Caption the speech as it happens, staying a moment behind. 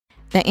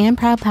The And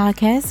Proud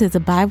Podcast is a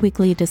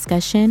bi-weekly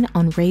discussion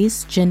on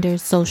race, gender,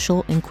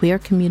 social, and queer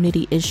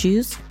community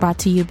issues brought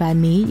to you by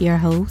me, your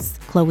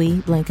host, Chloe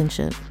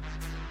Blankenship.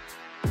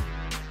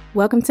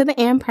 Welcome to the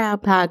And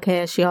Proud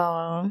Podcast,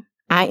 y'all.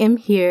 I am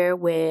here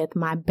with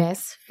my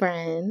best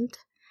friend.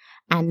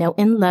 I know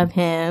and love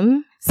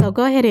him. So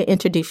go ahead and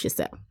introduce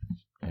yourself.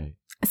 Hey.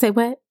 Say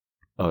what?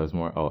 Oh, there's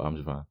more? Oh, I'm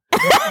Javon.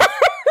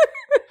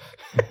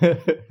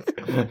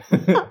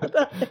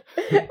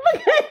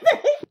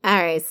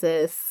 All right,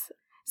 sis.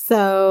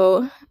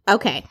 So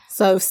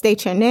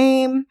state your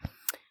name,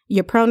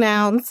 your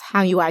pronouns,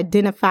 how you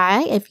identify,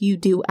 if you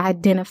do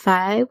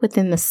identify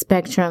within the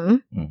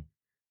spectrum.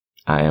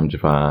 I am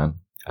Javon.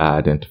 I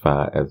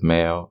identify as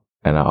male,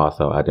 and I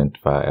also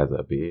identify as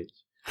a bitch.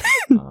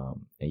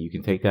 And you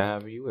can take that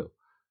however you will.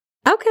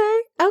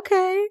 Okay.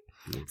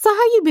 Yeah. So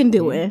how you been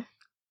doing?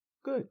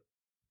 Good.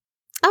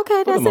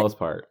 Okay, For the most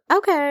part.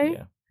 Okay.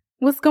 Yeah.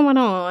 What's going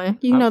on?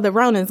 You know the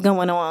Rona's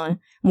going on.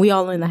 We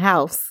all in the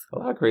house. A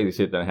lot of crazy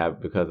shit done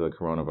happened because of the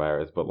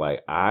coronavirus, but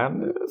like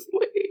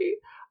honestly,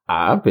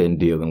 I've been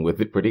dealing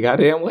with it pretty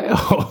goddamn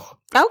well.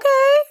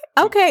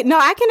 Okay. No,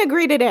 I can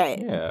agree to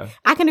that. Yeah.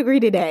 I can agree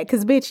to that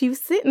because, bitch, you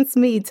sentenced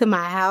me to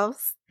my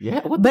house.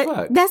 Yeah, what the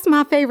fuck? That's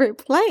my favorite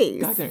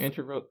place. Goddamn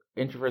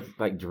introverts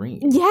like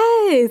dream.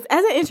 Yes.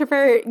 As an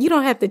introvert, you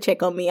don't have to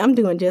check on me. I'm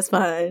doing just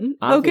fine.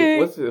 Honestly, okay.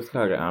 What's this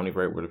kind of an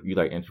omnivert where you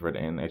like introvert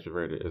and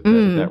extroverted?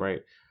 Is that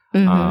right?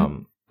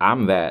 Mm-hmm.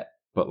 I'm that,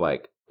 but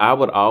like I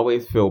would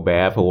always feel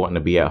bad for wanting to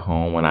be at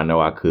home when I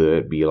know I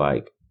could be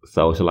like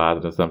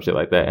socializing or some shit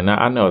like that. And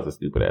I know it's a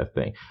stupid ass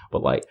thing,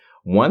 but like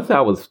once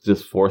I was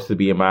just forced to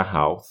be in my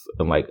house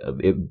and like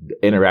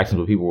interactions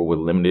with people were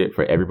limited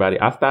for everybody,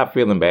 I stopped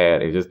feeling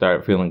bad and just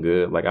started feeling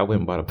good. Like I went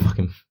and bought a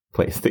fucking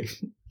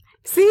PlayStation.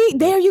 See,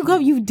 there you go.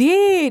 You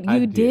did.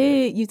 I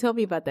did. You told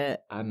me about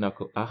that. I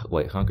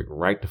hunkered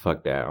right the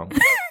fuck down.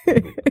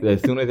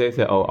 As soon as they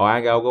said, "Oh, I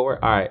ain't gotta go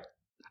work," all right.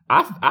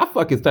 I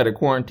fucking started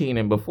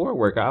quarantining before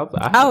work.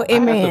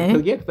 Amen.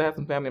 Because I had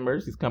some family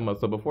emergencies come up.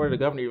 So before the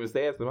governor even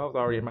said something, I was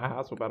already in my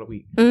house for about a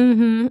week.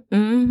 No,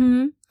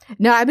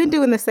 I've been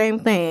doing the same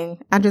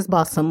thing. I just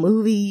bought some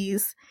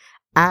movies.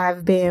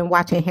 I've been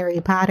watching Harry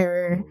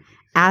Potter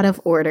out of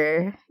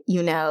order.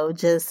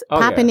 Just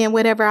popping in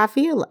whatever I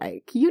feel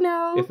like,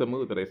 It's a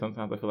mood today.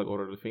 Sometimes I feel like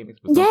Order of the Phoenix,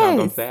 but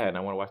sometimes I'm sad and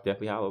I want to watch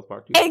Deathly Hallows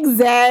Part 2.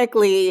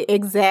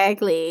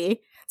 Exactly.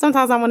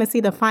 Sometimes I want to see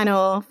the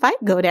final fight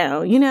go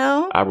down,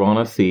 I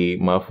want to see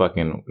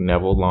motherfucking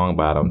Neville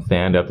Longbottom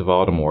stand up to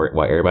Voldemort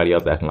while everybody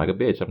else acting like a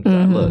bitch. I'm just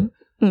like,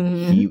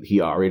 look,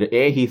 he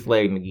already, he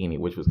slayed Nagini,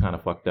 which was kind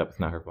of fucked up. It's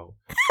not her fault.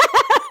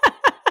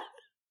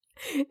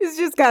 It's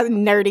just got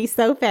nerdy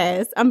so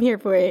fast. I'm here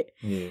for it.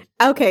 Yeah.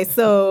 Okay,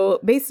 so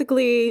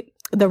basically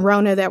the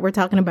Rona that we're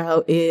talking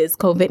about is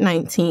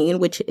COVID-19,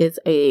 which is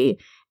a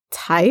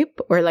type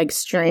or like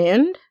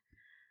strand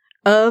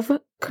of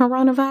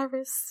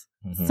coronavirus.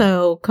 Mm-hmm.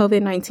 So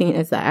COVID-19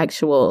 is the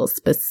actual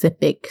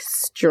specific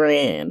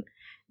strand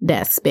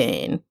that's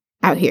been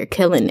out here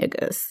killing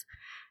niggas.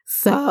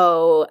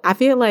 So I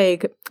feel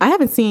like I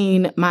haven't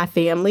seen my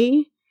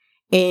family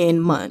in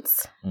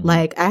months. Mm-hmm.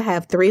 Like I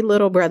have 3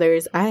 little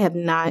brothers. I have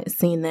not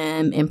seen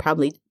them in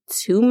probably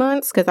 2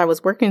 months because I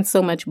was working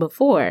so much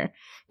before.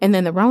 And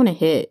then the Rona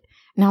hit.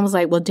 And I was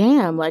like, well,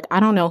 damn, like I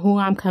don't know who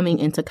I'm coming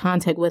into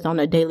contact with on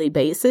a daily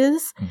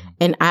basis. Mm-hmm.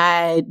 And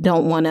I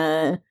don't want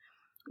to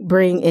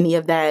bring any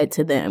of that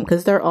to them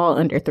because they're all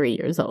under 3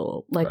 years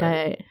old. Like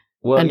right.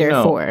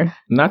 Under 4.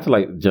 Not to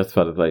like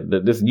justify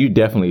this, you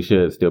definitely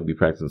should still be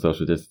practicing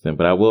social distancing.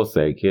 But I will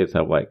say kids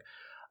have like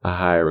a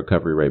higher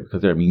recovery rate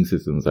because their immune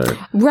systems are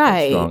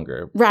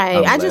stronger.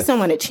 Right. I just don't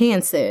want to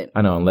chance it.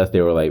 I know, unless they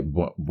were like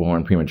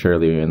born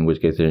prematurely, in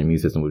which case their immune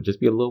system would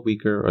just be a little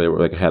weaker, or they were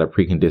like had a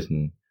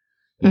precondition,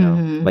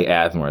 like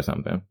asthma or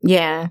something.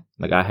 Yeah.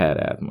 Like I had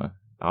asthma.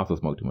 I also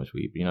smoked too much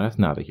weed. But, that's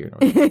neither here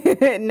nor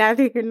there.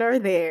 Neither here nor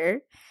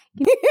there.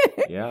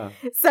 Yeah.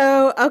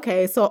 So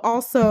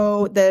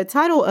also the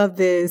title of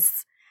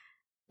this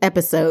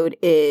episode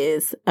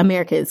is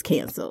America is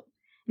Canceled.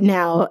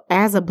 Now,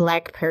 as a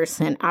Black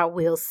person, I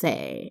will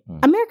say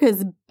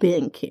America's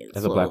been canceled.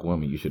 As a Black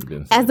woman, you should have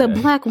been. As a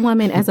Black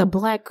woman, as a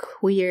Black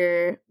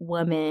queer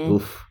woman,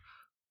 oof.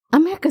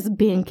 America's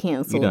been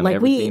canceled. You done like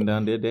everything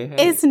done did they have?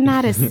 It's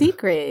not a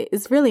secret.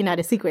 It's really not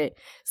a secret.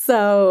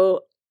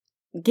 So,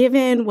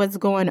 given what's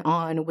going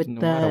on with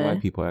why do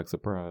white people act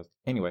surprised?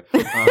 Anyway,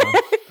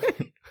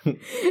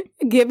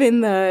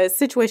 given the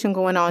situation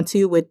going on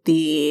too with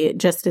the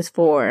justice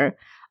for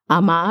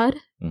Ahmaud,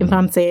 if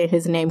I'm saying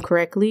his name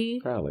correctly,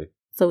 probably,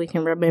 so we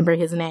can remember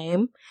his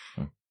name.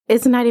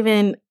 It's never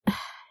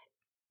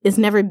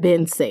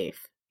been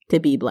safe to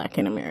be Black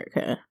in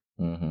America.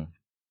 Mm-hmm.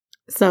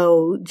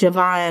 So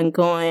Javon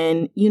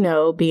going,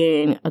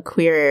 being a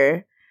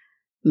queer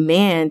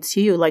man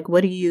too, like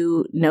what do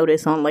you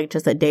notice on like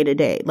just a day to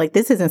day? Like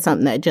this isn't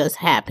something that just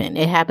happened.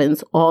 It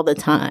happens all the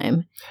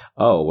time.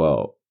 Oh,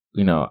 well,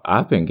 you know,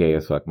 I've been gay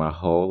as fuck my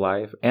whole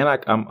life, and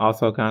I'm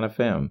also kind of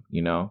femme,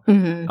 you know.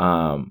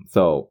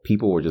 So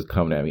people were just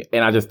coming at me,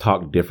 and I just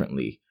talked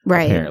differently,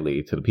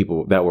 apparently, to the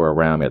people that were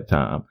around me at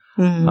the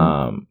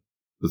time.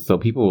 So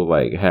people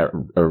like had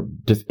or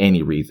just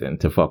any reason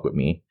to fuck with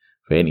me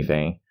for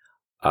anything.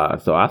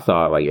 So I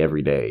saw it like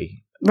every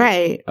day.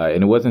 Right.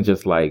 And it wasn't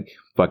just like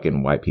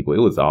fucking white people. It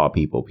was all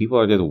people. People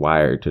are just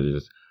wired to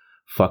just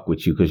fuck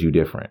with you because you're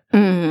different.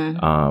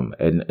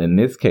 And in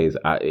this case,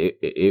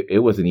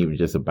 it wasn't even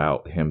just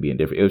about him being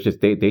different. It was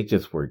just, they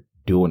just were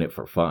doing it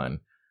for fun.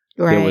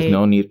 Right. There was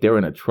no need. They were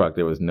in a truck.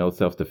 There was no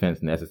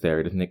self-defense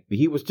necessary.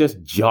 He was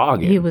just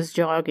jogging.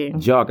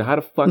 Jogging. How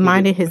the fuck?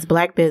 Minding his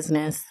black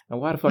business. And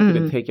why the fuck did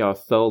it take y'all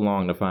so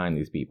long to find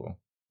these people?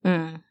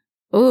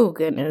 Oh,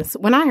 goodness.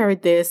 When I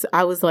heard this,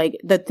 I was like,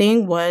 the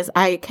thing was,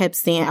 I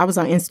was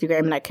on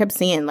Instagram and I kept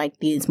seeing like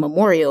these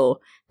memorial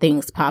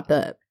things pop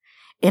up.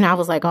 And I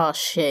was like, oh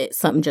shit,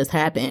 something just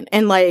happened.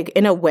 And like,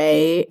 in a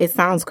way, it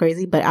sounds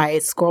crazy, but I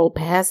scrolled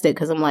past it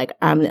because I'm like,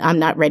 I'm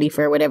not ready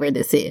for whatever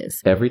this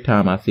is. Every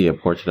time I see a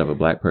portrait of a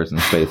black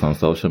person's face on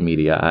social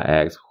media, I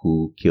ask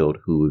who killed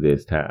who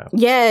this time.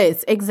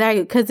 Yes,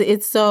 exactly. Because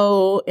it's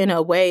so, in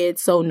a way,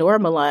 it's so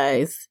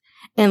normalized.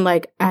 And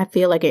like, I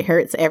feel like it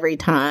hurts every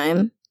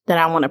time that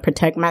I want to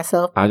protect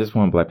myself. I just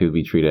want black people to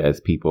be treated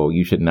as people.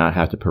 You should not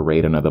have to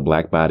parade another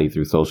black body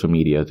through social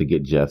media to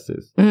get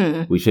justice.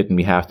 We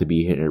shouldn't have to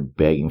be here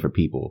begging for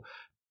people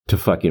to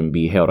fucking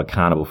be held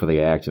accountable for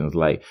their actions.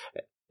 Like,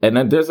 and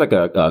then there's like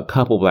a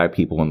couple black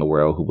people in the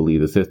world who believe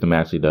the system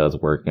actually does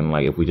work, and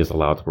like if we just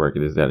allow it to work,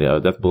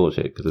 that's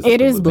bullshit. Because the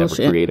system was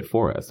never created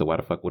for us. So why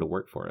the fuck would it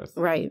work for us?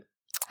 Right.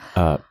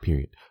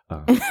 Period.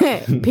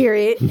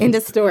 Period. End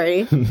of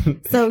story.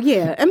 So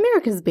yeah,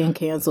 America's been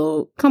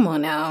canceled. Come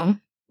on now.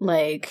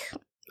 Like,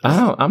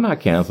 I'm not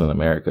canceling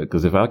America,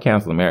 because if I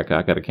cancel America,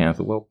 I got to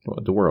cancel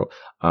the world.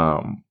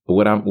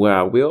 What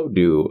I will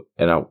do,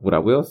 and what I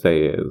will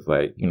say is,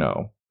 like, you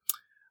know,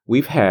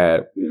 we've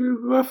had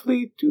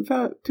roughly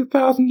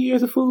 2,000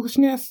 years of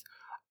foolishness.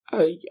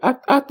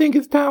 I think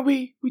it's time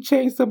we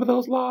change some of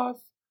those laws.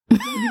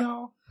 You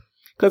know,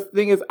 because the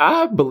thing is,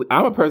 I'm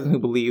a person who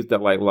believes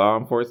that like law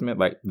enforcement,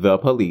 like the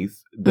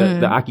police,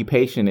 the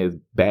occupation is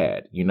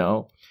bad. You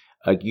know.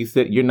 Like you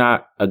said, you're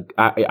not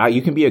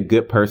you can be a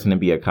good person and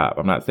be a cop.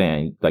 I'm not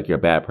saying like you're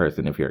a bad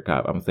person if you're a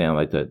cop. I'm saying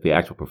like the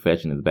actual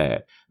profession is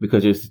bad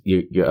because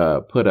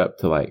you're put up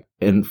to like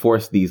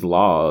enforce these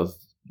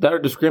laws that are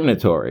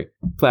discriminatory.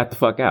 Flat the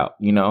fuck out.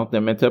 You know, they're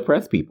meant to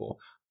oppress people,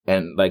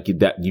 and like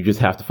that you just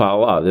have to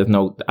follow law.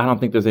 I don't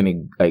think there's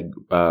any like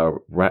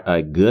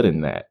good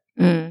in that.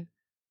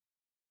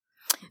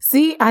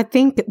 See, I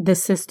think the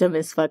system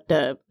is fucked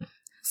up.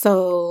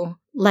 So,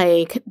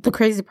 like, the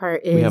crazy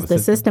part is the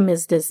system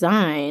is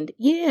designed.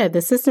 Yeah,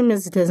 the system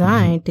is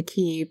designed to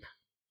keep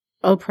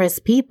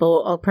oppressed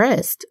people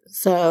oppressed.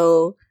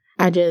 So,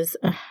 I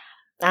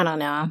don't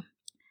know.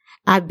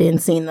 I've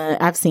seen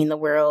the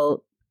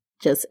world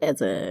just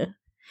as a,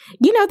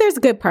 you know, there's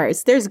good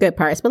parts,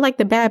 but like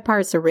the bad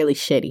parts are really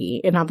shitty.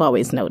 And I've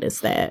always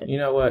noticed that. You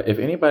know what? If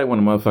anybody want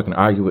to motherfucking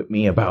argue with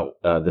me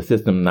about the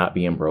system not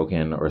being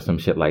broken or some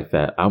shit like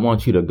that, I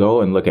want you to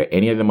go and look at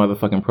any of the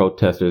motherfucking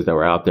protesters that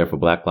were out there for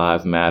Black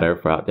Lives Matter,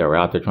 that were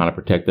out there trying to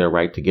protect their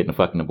right to get a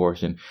fucking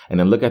abortion. And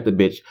then look at the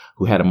bitch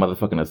who had a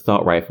motherfucking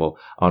assault rifle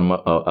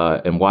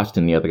in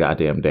Washington the other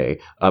goddamn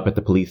day up at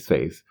the police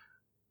face.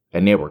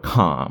 And they were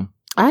calm.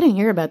 I didn't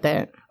hear about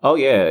that. Oh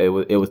yeah, it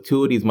was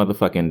two of these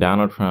motherfucking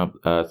Donald Trump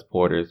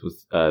supporters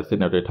was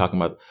sitting up there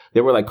talking about,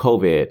 they were like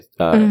COVID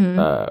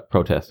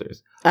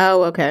protesters.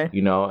 Oh, okay.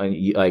 You know, and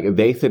like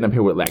they sitting up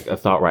here with like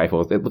assault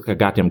rifles. It looked like a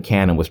goddamn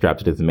cannon was strapped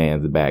to this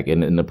man's back,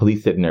 and the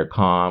police sitting there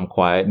calm,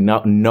 quiet,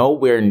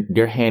 nowhere.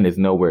 Their hand is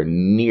nowhere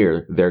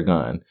near their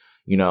gun.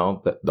 You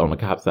know, on the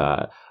cop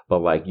side. But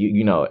like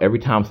you know, every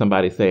time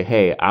somebody say,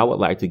 "Hey, I would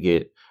like to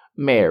get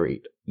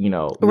married," you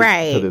know,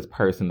 right, to this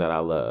person that I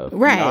love,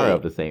 right, we are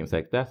of the same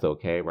sex, that's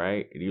okay,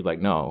 right? And you're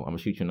like, no, I'm gonna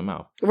shoot you in the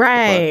mouth,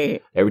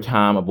 right? But every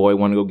time a boy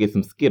want to go get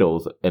some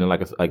Skittles and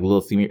like a little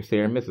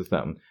Sierra Mist or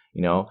something,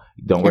 you know,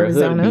 don't wear a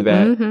hood and do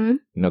that, you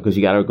know, because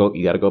you gotta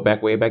go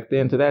way back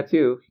then to that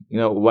too, you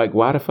know, like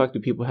why the fuck do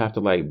people have to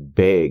like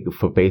beg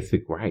for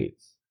basic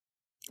rights?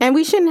 And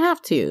we shouldn't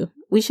have to.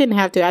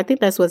 I think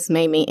that's what's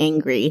made me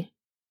angry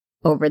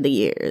over the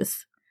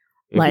years.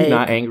 If you're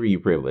not angry, you're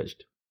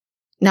privileged.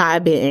 No,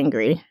 I've been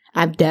angry.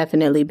 I've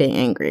definitely been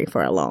angry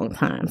for a long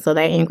time. So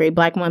that angry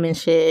black woman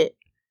shit,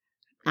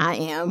 I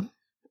am.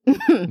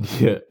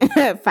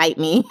 Yeah. Fight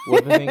me.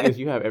 Well, the thing is,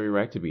 you have every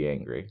right to be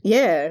angry.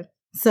 Yeah.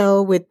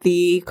 So with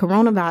the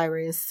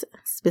coronavirus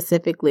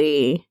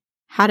specifically,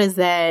 how does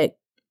that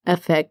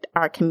affect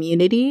our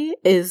community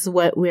is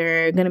what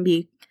we're going to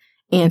be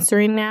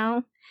answering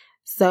now.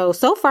 So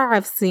far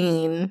I've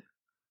seen,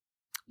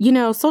 you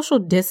know, social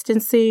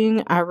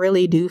distancing, I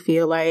really do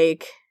feel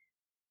like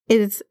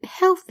it's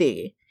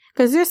healthy.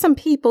 Because there's some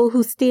people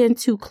who stand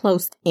too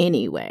close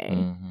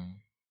anyway.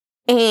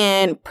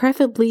 And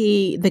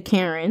preferably the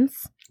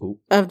Karens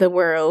of the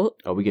world.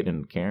 Are we getting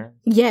into Karens?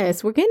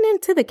 Yes, we're getting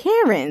into the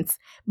Karens.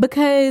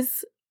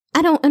 Because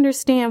I don't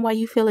understand why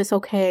you feel it's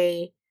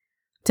okay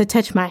to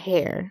touch my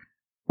hair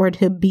or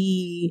to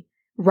be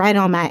right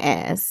on my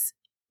ass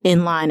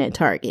in line at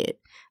Target.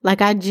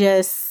 Like,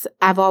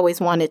 I've always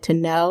wanted to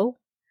know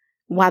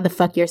why the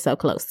fuck you're so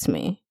close to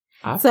me.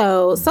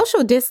 So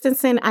social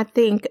distancing, I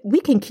think we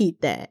can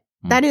keep that.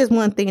 That is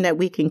one thing that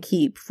we can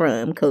keep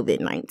from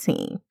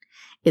COVID-19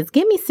 is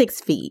give me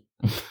 6 feet.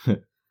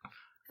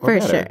 For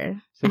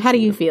sure. How do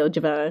you feel,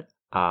 Javon?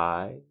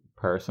 I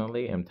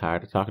personally am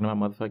tired of talking about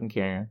motherfucking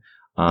Karen.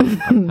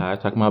 I'm tired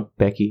of talking about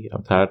Becky.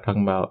 I'm tired of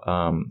talking about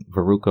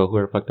Veruca,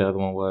 who the fuck the other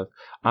one was.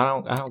 I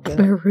don't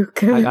care.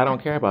 Veruca. I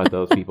don't care about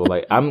those people.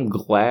 Like, I'm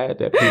glad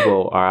that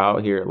people are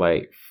out here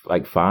like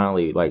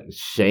finally like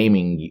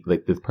shaming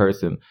like this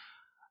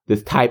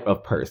type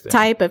of person.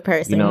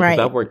 You know, right.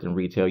 I've worked in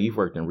retail. You've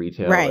worked in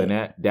retail. Right.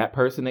 And that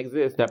person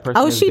exists. That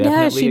person is she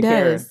does. definitely She a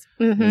Karen, does.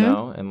 Mm-hmm. You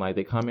know, and like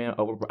they come in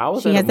over.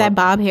 She has that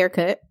bob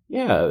haircut.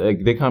 Yeah,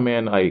 they come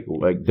in like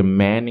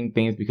demanding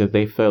things because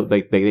they felt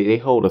like they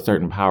hold a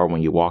certain power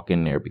when you walk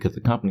in there because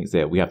the company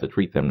said we have to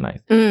treat them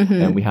nice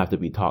and we have to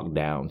be talked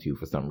down to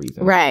for some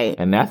reason. Right.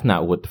 And that's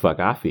not what the fuck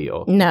I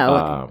feel.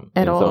 No,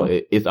 at all.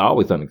 So it's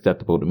always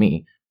unacceptable to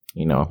me.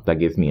 You know, that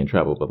gets me in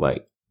trouble. But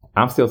like,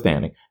 I'm still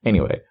standing.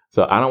 Anyway,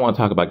 so I don't want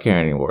to talk about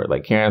Karen anymore.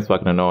 Like, Karen's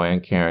fucking annoying.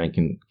 Karen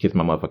can kiss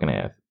my motherfucking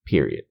ass.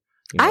 Period.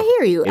 You know? I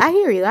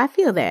hear you. I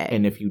feel that.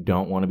 And if you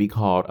don't want to be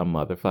called a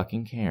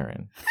motherfucking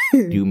Karen,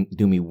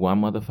 do me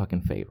one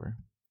motherfucking favor.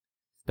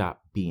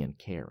 Stop being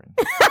Karen.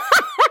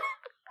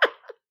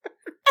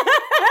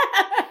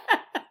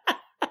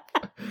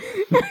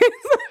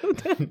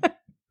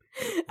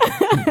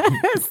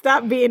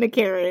 Stop being a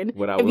Kern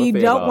If you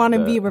don't want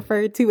to be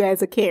referred to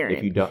as a Karen.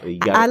 If you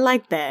don't, I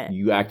like that.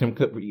 You acting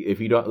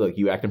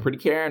pretty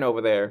Karen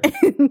over there.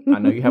 I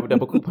know you have a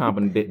double coupon,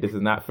 but this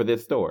is not for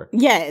this store.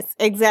 Yes,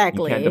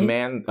 exactly. You can't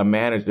demand a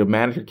manager. The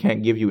manager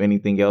can't give you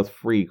anything else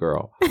free,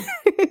 girl.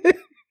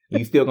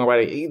 You still gonna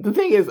write it. The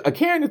thing is, a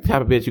Karen is the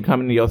type of bitch who come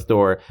into your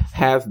store,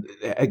 grabs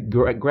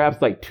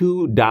like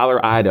 $2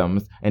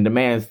 items and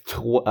demands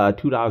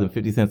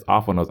 $2.50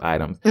 off on those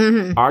items,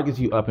 argues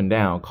you up and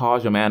down,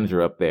 calls your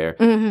manager up there,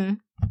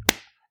 and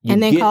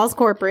then calls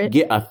corporate.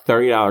 Get a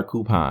 $30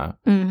 coupon.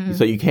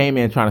 So you came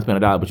in trying to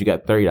spend $1, but you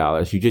got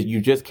 $30.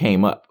 You just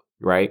came up,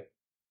 right?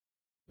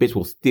 Bitch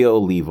will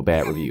still leave a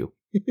bad review.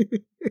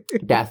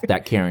 That's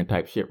that Karen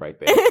type shit right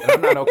there. And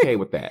I'm not okay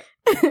with that.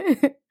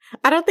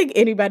 I don't think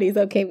anybody's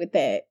okay with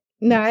that.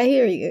 No, I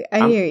hear you.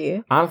 I hear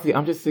you. Honestly,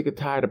 I'm just sick and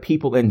tired of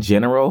people in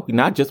general,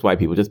 not just white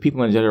people, just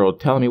people in general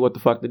telling me what the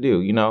fuck to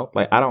do. You know,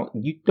 like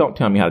you don't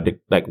tell me how to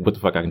like what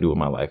the fuck I can do with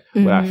my life,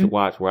 what I should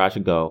watch, where I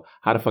should go,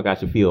 how the fuck I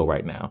should feel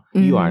right now.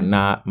 You are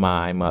not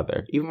my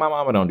mother. Even my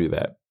mama don't do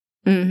that.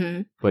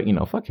 But you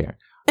know, fuck her.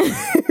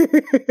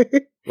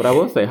 But I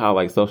will say how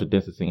like social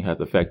distancing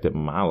has affected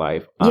my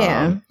life.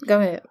 Yeah,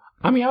 go ahead.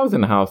 I mean, I was in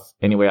the house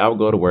anyway. I would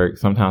go to work.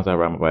 Sometimes I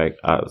ride my bike.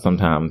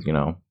 Sometimes, you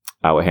know,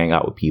 I would hang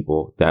out with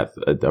people. That's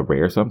a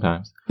rare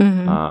sometimes.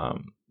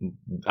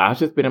 I've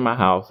just been in my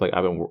house. Like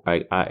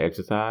I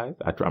exercise.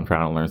 I'm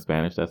trying to learn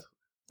Spanish. That's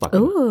fucking.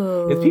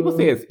 Ooh. If people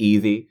say it's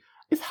easy,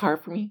 it's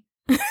hard for me.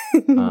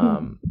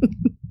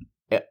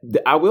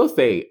 I will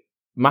say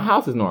my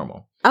house is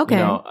normal. Okay.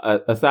 You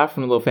know, aside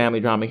from the little family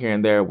drama here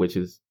and there, which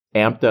is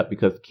amped up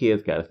because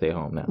kids got to stay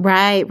home now.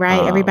 Right.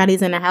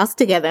 Everybody's in the house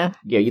together.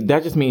 Yeah,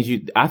 that just means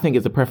I think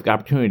it's a perfect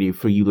opportunity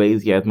for you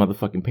lazy ass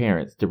motherfucking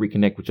parents to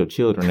reconnect with your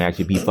children and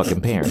actually be fucking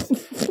parents.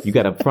 You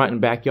got a front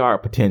and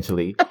backyard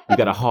potentially. You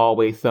got a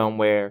hallway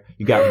somewhere.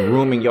 You got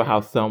room in your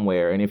house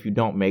somewhere. And if you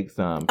don't make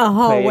some,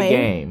 play a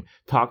game.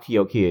 Talk to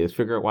your kids.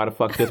 Figure out why the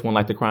fuck this one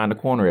like to cry in the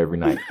corner every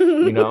night.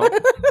 You know?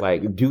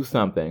 Like, do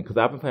something. Because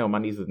I've been playing with my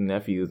nieces and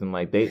nephews and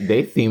like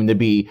they seem to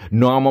be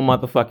normal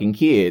motherfucking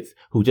kids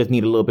who just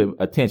need a little bit of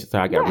attention. So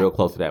I got real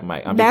close to that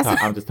mic. I'm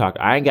just talking.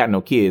 I ain't got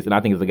no kids, and I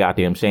think it's a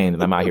goddamn shame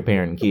that I'm out here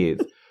parenting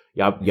kids.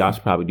 Y'all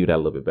should probably do that a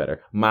little bit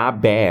better. My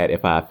bad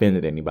if I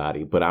offended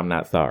anybody, but I'm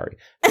not sorry.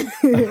 And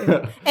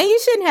you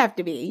shouldn't have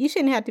to be. You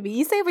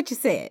said what you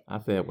said. I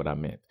said what I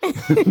meant.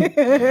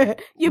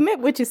 You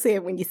meant what you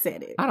said when you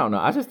said it. I don't know.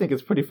 I just think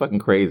it's pretty fucking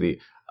crazy.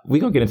 We're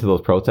going to get into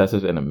those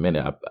protesters in a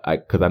minute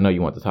because I know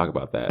you want to talk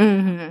about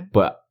that.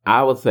 But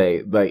I would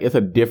say, like, it's a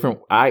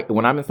different...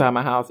 when I'm inside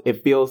my house,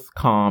 it feels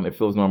calm. It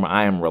feels normal.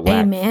 I am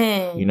relaxed.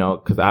 Amen. You know,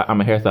 because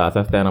I'm a hairstylist.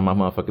 I stand on my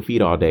motherfucking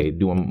feet all day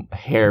doing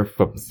hair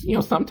for, you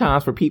know,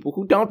 sometimes for people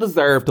who don't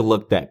deserve to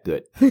look that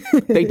good.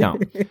 They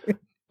don't.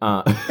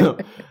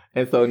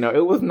 And so, no,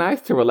 it was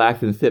nice to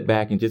relax and sit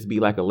back and just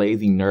be like a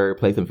lazy nerd,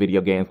 play some video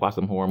games, watch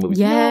some horror movies.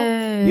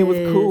 Yes. You know,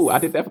 it was cool. I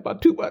did that for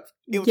about 2 months.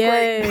 It was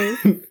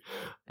great.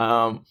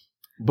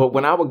 But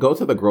when I would go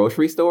to the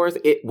grocery stores,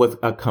 it was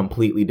a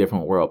completely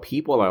different world.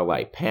 People are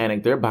like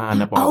panicked. They're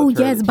buying up all the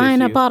tissues,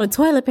 buying up all the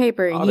toilet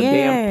paper. All the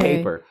damn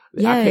paper.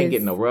 Yes. I can't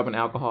get no rubbing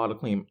alcohol to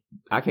clean.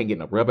 I can't get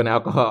no rubbing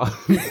alcohol.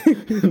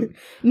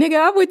 Nigga,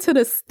 I went to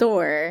the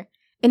store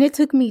and it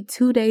took me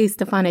 2 days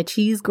to find a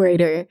cheese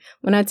grater.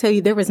 When I tell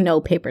you there was no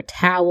paper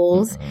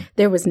towels,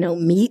 there was no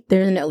meat,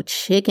 there's no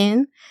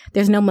chicken,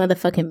 there's no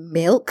motherfucking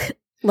milk.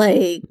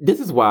 Like, this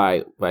is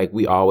why, like,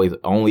 we always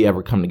only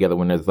ever come together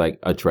when there's like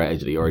a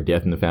tragedy or a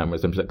death in the family or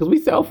some shit. Because we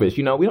selfish,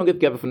 you know. We don't get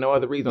together for no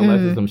other reason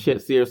unless there's some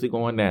shit seriously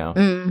going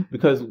down.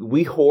 Because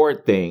we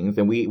hoard things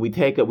and we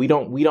take up. We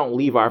don't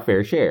leave our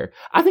fair share.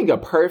 I think a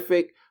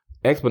perfect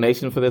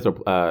explanation for this, or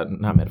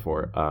not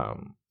metaphor,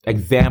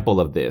 example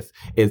of this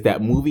is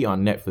that movie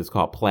on Netflix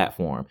called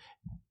Platform.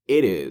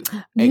 It is.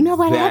 You know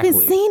what? I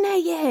haven't seen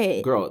that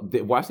yet. Girl,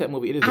 watch that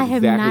movie. It is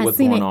exactly what's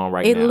going on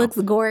right now. It looks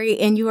gory,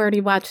 and you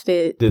already watched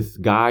it. This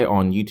guy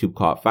on YouTube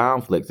called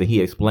Foundflix, and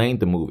he explained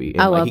the movie.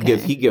 And okay.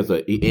 He gives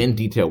in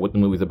detail what the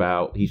movie's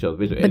about. He shows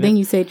visual. But then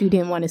you said you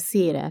didn't want to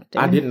see it after.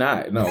 I did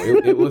not. No,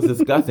 it was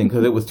disgusting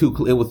because it was too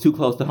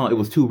close to home. It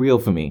was too real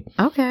for me.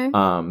 Okay.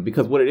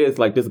 Because what it is,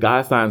 like, this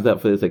guy signs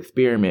up for this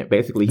experiment.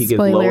 Basically, he gets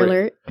Spoiler lowered.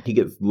 Alert. He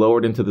gets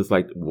lowered into this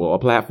a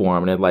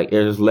platform, and then like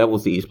there's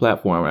levels to each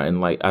platform,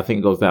 and like I think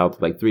it goes out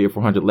to like 300 or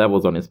 400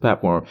 levels on this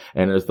platform,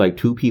 and there's like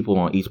 2 people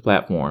on each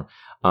platform.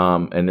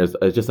 And there's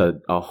just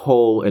a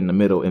hole in the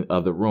middle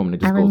of the room, and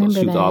it just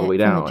shoots all the way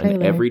down.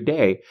 And every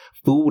day,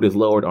 food is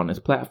lowered on this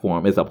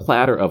platform. It's a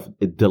platter of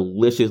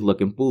delicious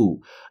looking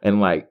food, and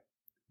like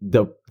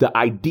the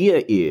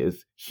idea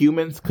is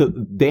humans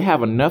they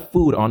have enough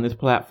food on this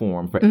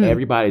platform for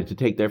everybody to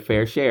take their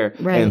fair share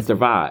and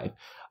survive.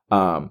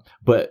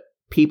 But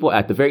people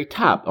at the very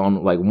top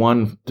on like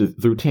 1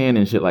 through 10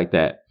 and shit like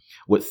that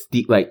would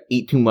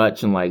eat too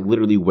much and like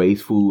literally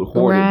waste food,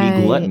 hoard it,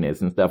 be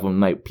gluttonous and stuff. And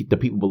like the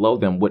people below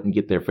them wouldn't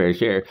get their fair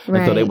share,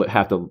 and so they would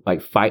have to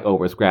like fight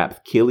over scraps,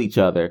 kill each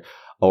other,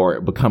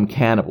 or become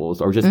cannibals,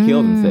 or just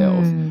kill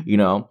themselves. You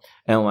know,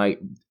 and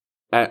like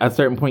at a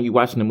certain point, you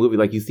watching the movie,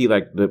 like you see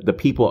like the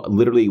people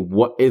literally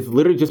it's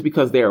literally just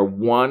because they are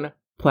one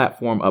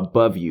platform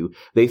above you,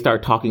 they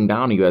start talking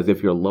down to you as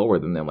if you're lower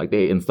than them. Like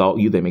they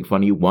insult you, they make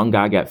fun of you. One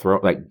guy got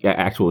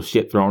actual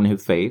shit thrown in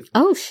his face.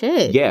 Oh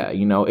shit! Yeah,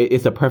 you know,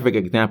 it's a perfect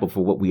example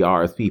for what we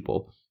are as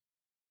people.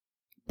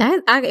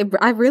 That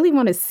I really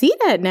want to see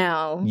that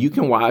now. You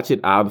can watch it.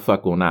 I the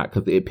fuck will not,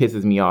 because it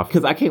pisses me off.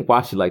 Because I can't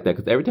watch it like that.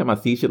 Because every time I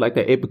see shit like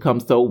that, it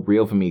becomes so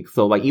real for me.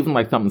 So like even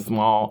like something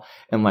small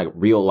and like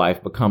real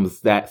life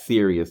becomes that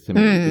serious to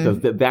me, because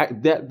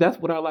that's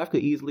what our life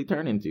could easily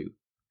turn into.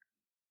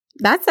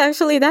 That's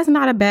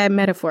not a bad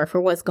metaphor for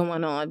what's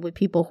going on with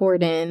people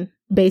hoarding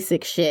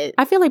basic shit.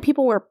 I feel like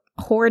people were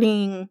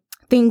hoarding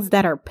things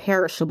that are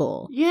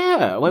perishable.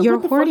 Yeah. Like, you're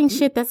hoarding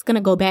shit that's going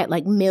to go bad,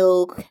 like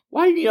milk.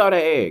 Why do you eat all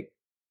that egg?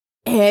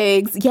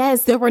 Eggs.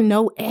 Yes, there were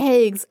no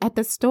eggs at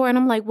the store. And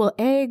I'm like, well,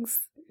 eggs.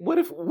 What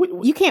if...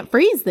 you can't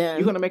freeze them.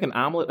 You're going to make an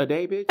omelet a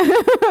day,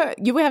 bitch?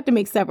 You would have to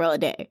make several a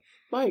day.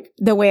 Like...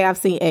 the way I've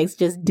seen eggs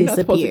just disappear. You're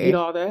not supposed to eat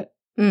all that?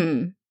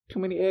 Too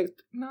many eggs?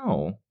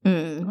 No.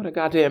 All that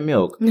goddamn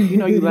milk. You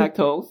know you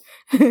lactose.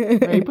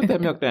 Hey, put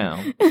that milk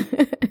down.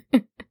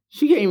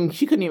 She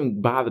couldn't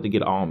even bother to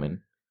get almond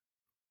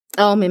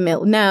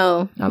milk.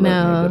 No. I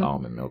love good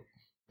almond milk.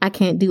 I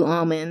can't do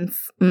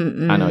almonds.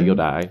 I know you'll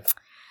die.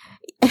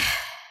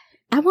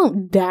 I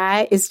won't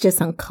die. It's just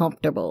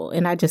uncomfortable,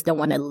 and I just don't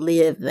want to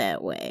live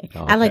that way. Okay.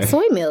 I like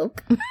soy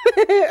milk.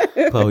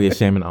 Chloe, a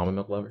shame and almond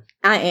milk lover?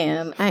 I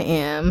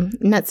am.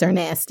 Nuts are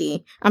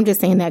nasty. I'm just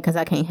saying that because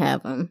I can't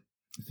have them.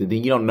 So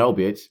then you don't know,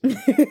 bitch.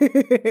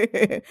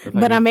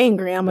 But I'm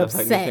angry. I'm upset.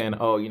 Like saying,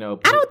 oh, you know.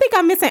 I don't think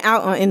I'm missing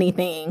out on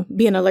anything.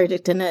 Being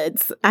allergic to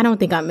nuts, I don't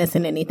think I'm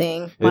missing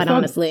anything. Quite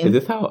honestly, is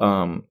this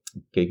how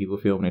gay people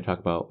feel when they talk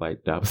about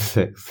like the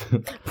opposite sex?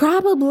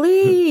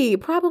 Probably.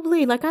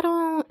 Like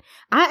I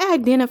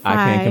identify. I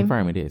can't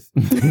confirm it is.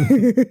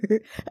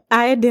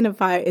 I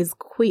identify as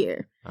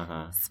queer,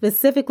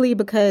 specifically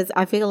because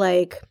I feel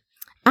like,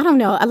 I don't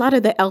know, a lot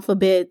of the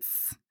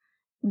alphabets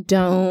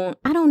not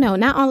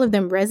all of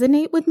them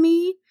resonate with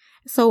me.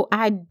 So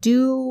I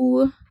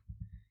do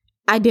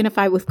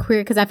identify with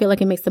queer because I feel like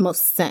it makes the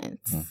most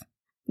sense.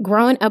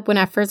 Growing up, when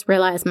I first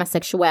realized my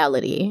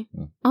sexuality,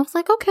 I was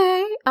like,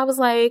 okay. I was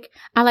like,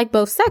 I like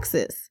both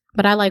sexes,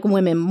 but I like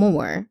women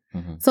more.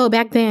 So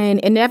back then,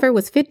 it never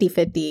was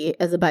 50-50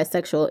 as a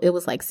bisexual. It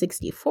was like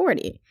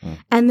 60-40.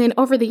 And then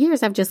over the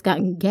years, I've just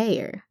gotten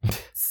gayer.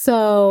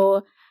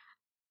 So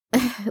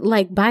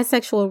like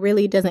bisexual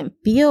really doesn't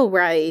feel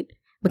right,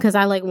 because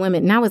I like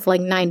women. Now it's like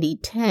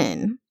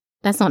 90-10.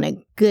 That's on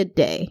a good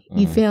day.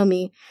 You feel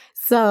me?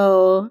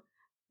 So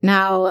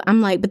now I'm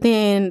like, but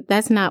then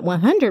that's not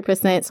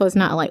 100%. So it's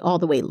not like all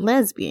the way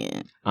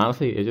lesbian.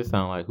 Honestly, it just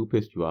sounds like, who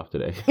pissed you off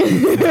today?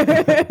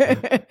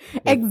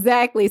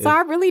 Exactly. So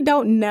I really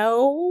don't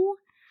know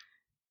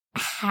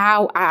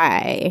how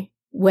I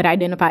would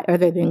identify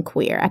other than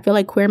queer. I feel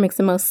like queer makes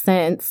the most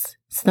sense.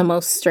 It's the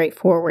most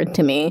straightforward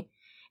to me.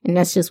 And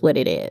that's just what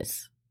it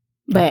is.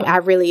 But I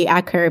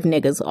curve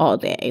niggas all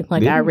day.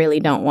 Like, I really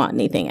don't want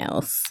anything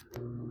else.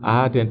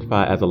 I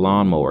identify as a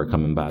lawnmower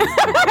coming by.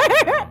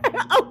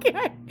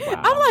 Okay.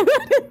 Wow. I'm like,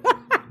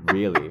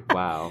 really?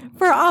 Wow.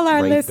 For all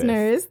our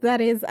listeners, that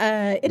is,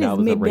 it is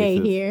midday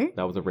here.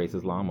 That was a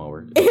racist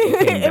lawnmower.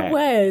 It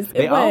was.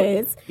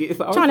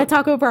 Trying to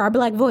talk over our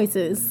black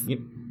voices.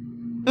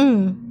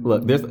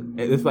 Look,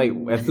 it's like,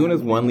 as soon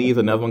as one leaves,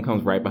 another one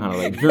comes right behind it,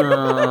 like,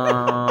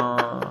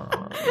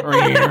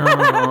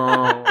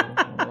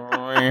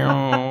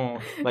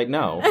 Like,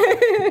 no.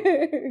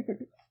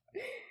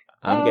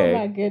 I'm gay. Oh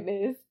my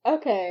goodness.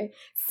 Okay.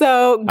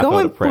 So I feel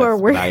going depressed,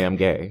 forward, but I am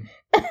gay.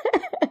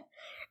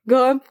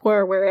 going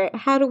forward,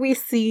 how do we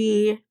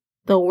see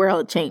the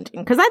world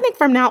changing? Because I think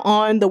from now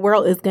on, the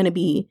world is going to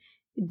be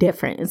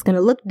different. It's going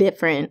to look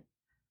different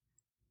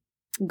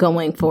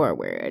going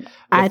forward.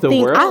 I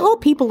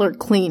hope people are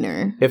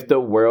cleaner. If the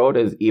world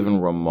is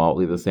even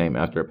remotely the same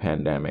after a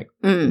pandemic,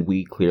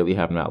 we clearly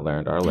have not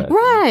learned our lesson.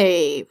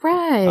 Right.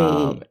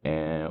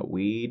 And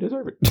we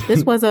deserve it.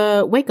 This was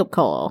a wake-up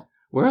call.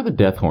 Where are the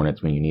death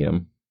hornets when you need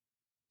them?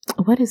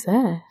 What is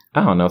that?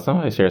 I don't know.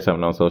 Somebody shared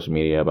something on social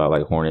media about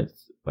like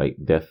hornets, like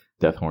death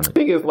hornets. I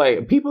think it's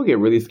like people get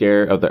really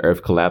scared of the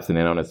earth collapsing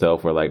in on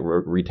itself or like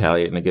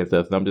retaliating against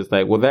us. And I'm just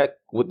like,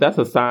 that's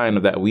a sign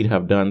of that we'd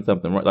have done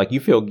something wrong. Like you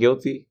feel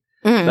guilty.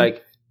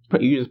 Like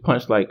you just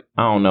punched like,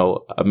 I don't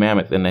know, a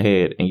mammoth in the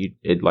head and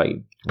it like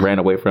ran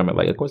away from it.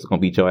 Like, of course it's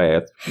gonna beat your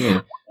ass.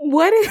 Yeah.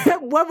 What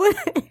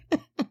would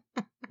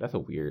That's a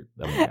weird.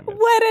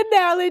 What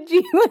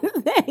analogy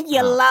was that?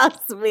 You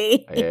lost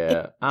me.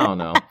 Yeah, I don't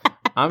know.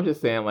 I'm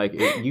just saying, like,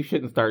 you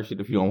shouldn't start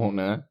shit if you don't want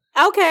none.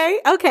 Okay.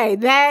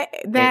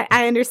 That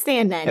I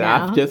understand that and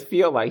now. I just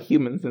feel like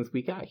humans, since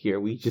we got here,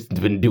 we just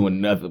been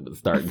doing nothing but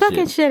starting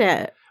fucking shit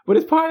up. But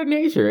it's part of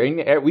nature,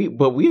 and we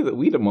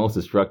the most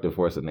destructive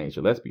force of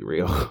nature. Let's be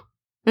real.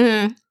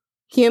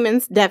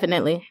 Humans,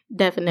 definitely.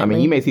 I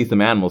mean, you may see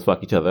some animals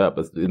fuck each other up,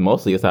 but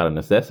mostly it's out of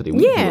necessity. We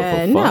do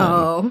it for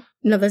fun.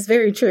 No, that's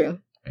very true.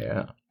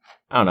 Yeah.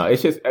 I don't know.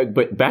 It's just,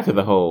 but back to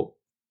the whole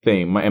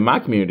thing. In my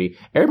community,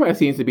 everybody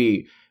seems to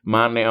be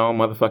minding their own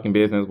motherfucking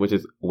business, which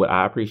is what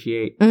I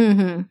appreciate.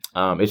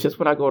 It's just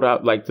when I go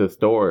to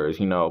stores,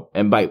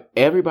 and like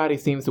everybody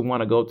seems to want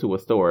to go to a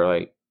store.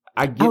 Like,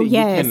 I get it.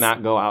 Yes. You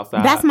cannot go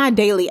outside. That's my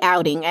daily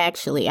outing,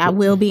 actually. I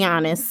will be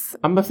honest.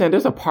 I'm just saying,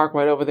 there's a park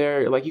right over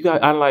there. Like,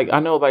 I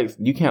know, like,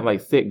 you can't,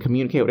 like, sit and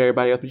communicate with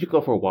everybody else, but you can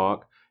go for a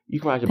walk. You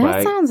can ride your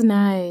bike. That sounds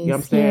nice. You know what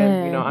I'm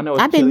saying? Yeah. I know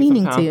it's I've been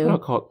meaning sometimes.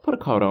 to. Put a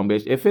coat on,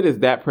 bitch. If it is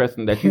that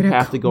pressing that you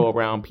have to go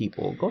around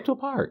people, go to a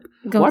park.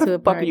 Why the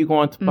fuck are you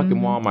going to fucking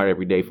Walmart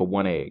every day for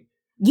one egg?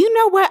 You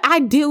know what I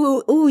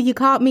do? Ooh, you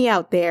caught me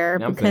out there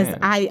because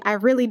I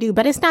really do.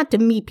 But it's not to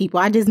meet people.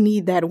 I just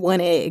need that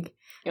one egg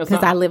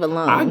because I live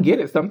alone. I get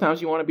it.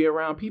 Sometimes you want to be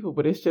around people,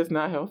 but it's just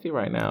not healthy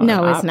right now.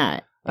 No, it's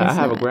not. I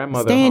have a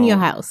grandmother. Stay in your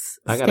house.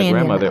 I got a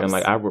grandmother, and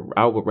like I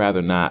would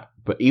rather not.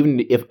 But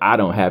even if I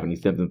don't have any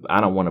symptoms,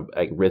 I don't want to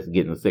like risk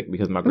getting sick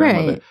because my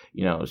grandmother,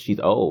 she's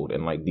old,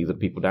 and like these are the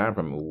people dying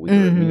from a weaker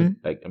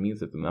immune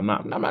system. I'm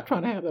not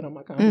trying to have that on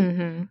my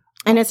conscience.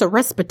 And it's a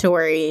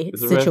respiratory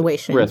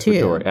situation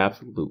respiratory, too.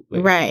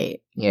 Absolutely. Right.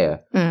 Yeah.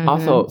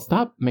 Also,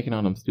 stop making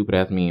all them stupid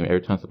ass memes.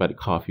 Every time somebody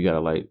cough, you gotta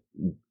like.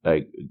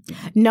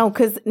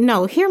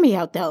 No, hear me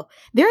out though.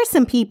 There are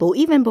some people,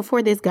 even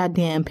before this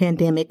goddamn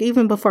pandemic,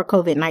 even before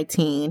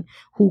COVID-19,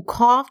 who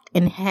coughed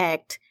and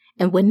hacked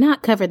and would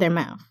not cover their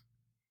mouth.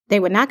 They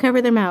would not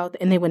cover their mouth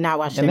and they would not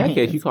wash their hands. In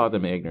that case, you called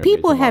them ignorant.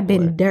 People have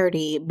been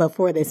dirty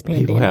before this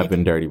pandemic. People have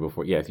been dirty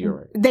before. Yes, you're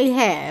right. They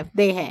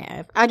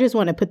have. I just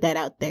want to put that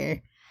out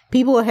there.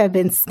 People have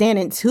been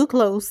standing too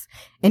close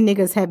and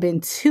niggas have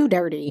been too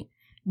dirty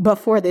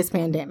before this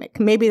pandemic.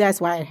 Maybe that's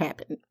why it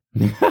happened.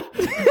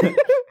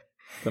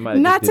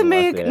 Not to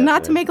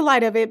make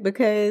light of it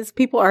because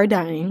people are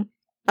dying.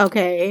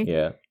 Okay.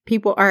 Yeah.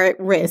 People are at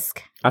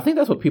risk. I think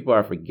that's what people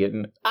are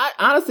forgetting.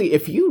 Honestly,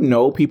 if you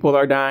know people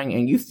are dying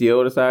and you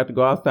still decide to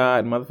go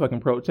outside and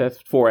motherfucking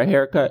protest for a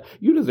haircut,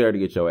 you deserve to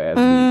get your ass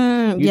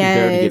beat. You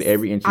deserve to get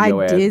every inch of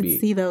your ass beat. I did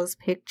see those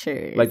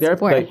pictures. Like they're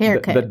for a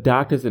haircut. The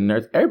doctors and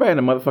nurses, everybody in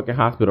the motherfucking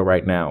hospital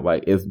right now,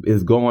 like is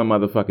going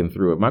motherfucking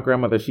through it. My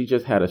grandmother, she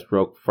just had a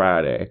stroke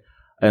Friday.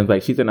 And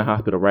like she's in the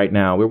hospital right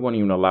now. We weren't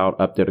even allowed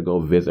up there to go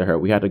visit her.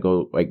 We had to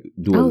go like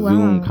do a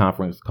Zoom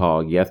conference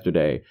call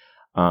yesterday.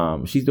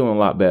 She's doing a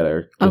lot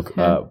better.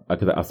 Okay.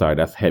 Because I'm sorry,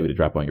 that's heavy to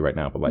drop on you right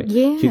now. But like,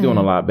 she's doing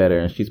a lot better,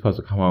 and she's supposed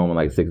to come home in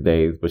like 6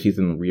 days. But she's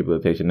in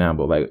rehabilitation now.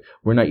 But like,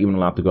 we're not even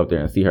allowed to go up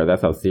there and see her.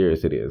 That's how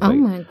serious it is. Like,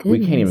 my goodness. We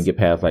can't even get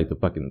past like the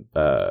fucking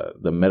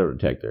the metal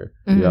detector.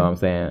 You know what I'm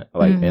saying?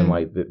 Like, and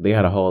like they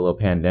had a whole little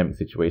pandemic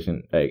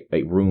situation, like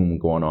room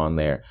going on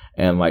there,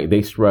 and like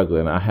they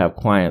struggling. I have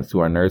clients who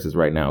are nurses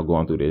right now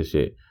going through this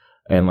shit.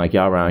 And like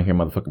y'all around here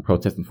motherfucking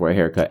protesting for a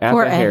haircut. As a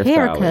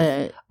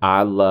hairstylist,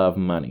 I love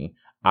money.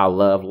 I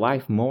love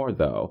life more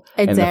though.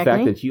 Exactly. And the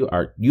fact that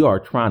you are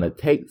trying to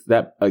take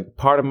that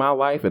part of my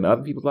life and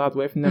other people's lives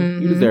away from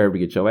them, you deserve to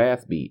get your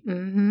ass beat.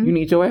 You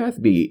need your ass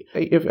beat.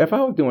 If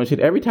I was doing shit,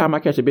 every time I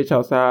catch a bitch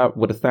outside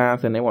with a sign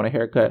saying they want a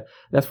haircut,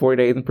 that's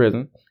 40 days in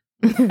prison.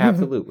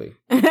 Absolutely.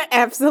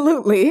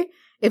 Absolutely.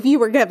 If you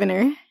were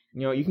governor.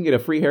 You can get a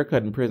free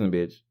haircut in prison,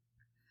 bitch.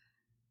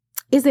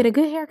 Is it a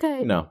good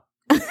haircut? No.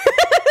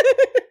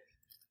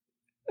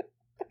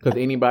 Because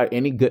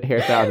any good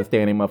hairstylist is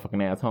staying their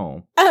motherfucking ass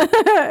home.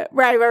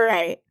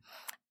 Right.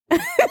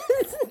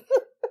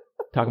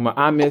 Talking about,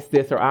 I missed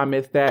this or I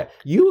missed that.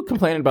 You were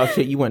complaining about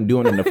shit you weren't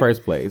doing in the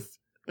first place.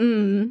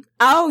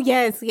 Oh,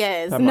 yes.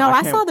 No,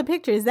 I can't- saw the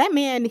pictures. That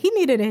man, he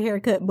needed a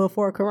haircut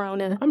before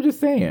Corona. I'm just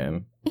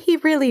saying. He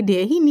really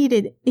did. He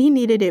needed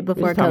it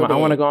before COVID. I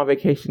want to go on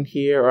vacation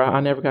here, or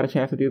I never got a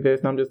chance to do this.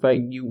 And I'm just like,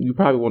 you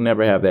probably will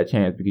never have that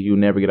chance because you'll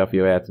never get off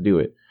your ass to do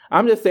it.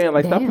 I'm just saying,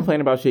 like, stop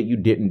complaining about shit you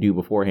didn't do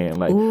beforehand.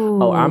 Like,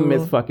 oh, I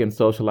miss fucking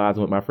socializing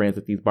with my friends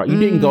at these bars. You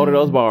didn't go to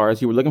those bars.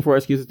 You were looking for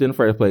excuses in the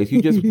first place.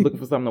 You just looking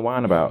for something to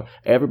whine about.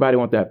 Everybody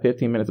wants that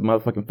 15 minutes of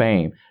motherfucking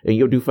fame. And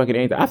you'll do fucking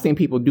anything. I've seen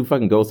people do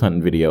fucking ghost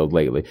hunting videos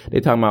lately.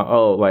 They talking about,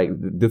 oh, like,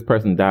 this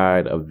person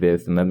died of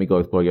this, and let me go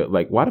explore your...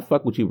 Like, why the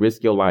fuck would you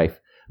risk your life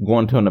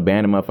going to an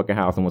abandoned motherfucking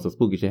house, and when some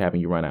spooky shit happen,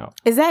 you run out?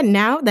 Is that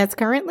now? That's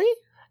currently?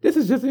 This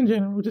is just in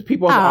general. Just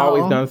people have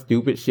always done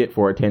stupid shit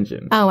for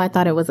attention. Oh, I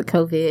thought it was a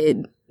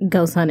COVID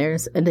Ghost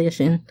Hunters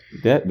edition.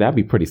 That'd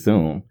be pretty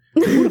soon.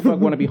 Who the fuck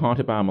want to be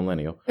haunted by a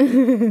millennial?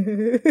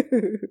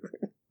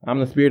 I'm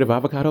the spirit of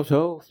avocado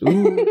toast.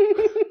 Ooh.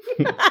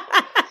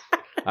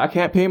 I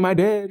can't pay my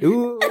debt.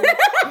 Ooh.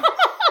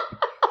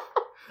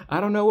 I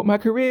don't know what my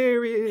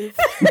career is.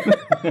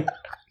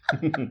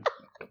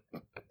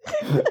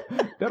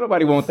 Don't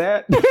nobody want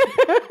that.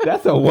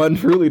 That's a one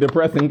truly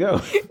depressing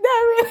ghost. Not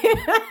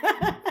really.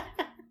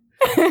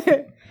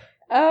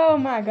 Oh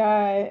my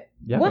God.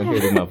 Y'all gonna hear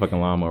this motherfucking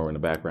lawnmower in the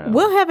background.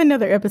 We'll have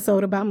another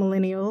episode about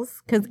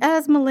millennials. Because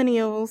as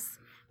millennials,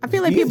 I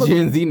feel like these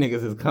Gen Z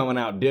niggas is coming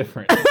out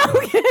different.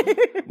 Okay.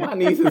 My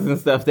nieces and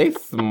stuff, they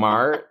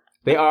smart.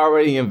 They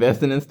already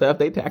investing in stuff.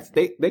 They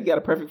got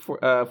a perfect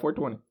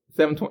 420.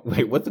 720.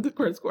 Wait, what's the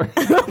current score?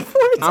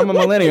 I'm a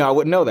millennial. I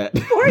wouldn't know that.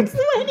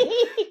 420.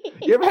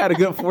 You ever had a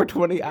good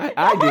 420?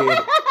 I did.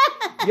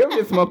 You ever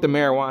just smoked the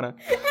marijuana?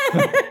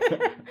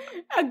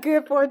 A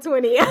good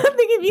 420. I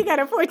think if you got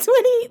a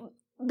 420,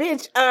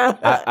 bitch.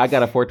 I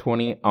got a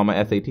 420 on my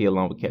SAT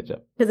along with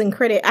ketchup. Because in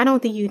credit, I don't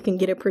think you can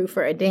get approved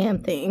for a damn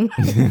thing.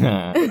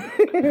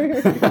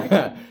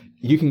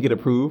 You can get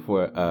approved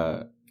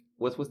for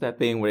what's that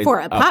thing where for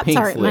a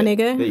Pop-Tart, my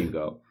nigga. There you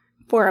go.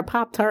 For a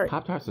Pop-Tart.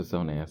 Pop-Tarts are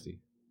so nasty.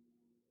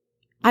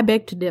 I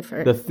beg to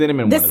differ. The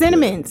cinnamon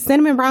one.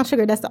 Cinnamon brown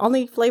sugar. That's the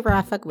only flavor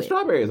I fuck with.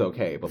 Strawberry is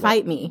okay, but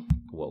fight me.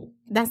 Whoa.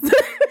 That's the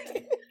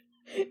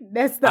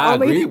I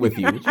only. I agree with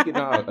you. What you getting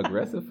all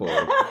aggressive for?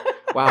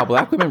 Wow,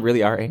 black women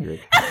really are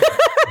angry.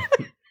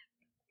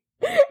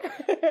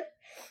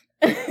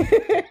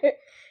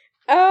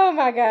 Oh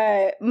my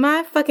God.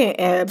 My fucking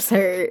abs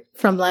hurt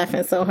from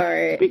laughing so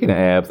hard. Speaking of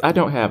abs, I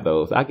don't have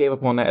those. I gave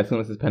up on that as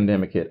soon as this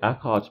pandemic hit. I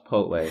called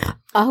Chipotle.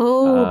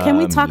 Oh, can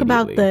we talk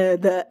about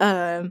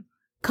the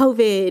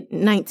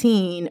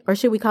COVID-19, or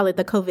should we call it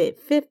the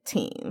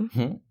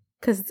COVID-15?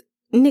 Because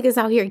niggas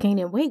out here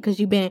gaining weight because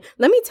you've been...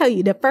 Let me tell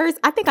you, it's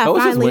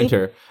just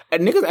winter.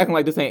 And niggas acting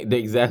like this ain't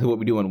exactly what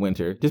we do in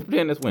winter. Just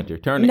pretend it's winter.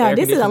 Turn the air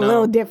this is a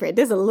little on. different.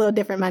 This is a little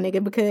different, my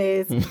nigga,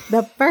 because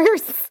the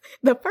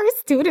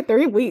first 2 to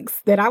 3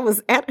 weeks that I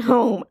was at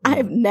home, I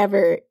have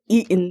never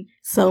eaten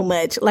so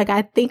much. Like,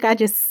 I think I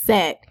just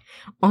sat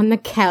on the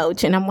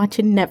couch and I'm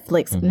watching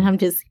Netflix and I'm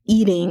just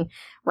eating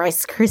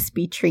Rice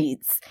Krispie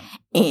treats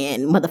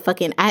and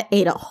I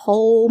ate a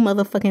whole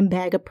motherfucking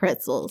bag of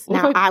pretzels.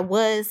 Now, I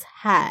was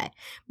high,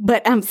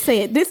 but I'm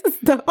saying this is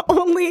the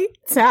only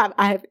time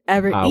I've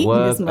ever eaten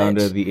this much. I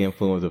was under the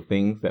influence of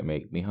things that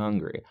make me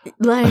hungry.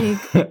 Like,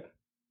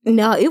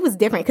 no, it was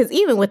different because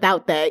even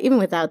without that,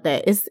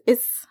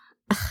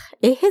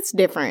 it hits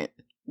different.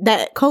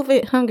 That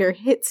COVID hunger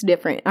hits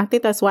different. I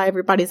think that's why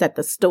everybody's at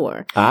the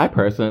store. I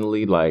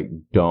personally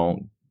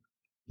don't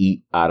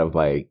eat out of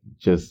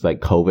just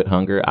COVID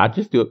hunger. I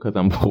just do it because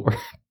I'm bored.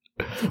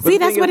 See,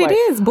 that's what it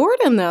is.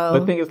 Boredom, though.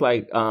 The thing is,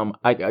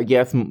 I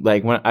guess, when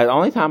the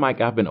only time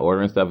I've been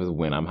ordering stuff is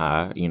when I'm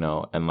high,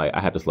 and I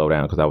had to slow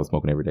down because I was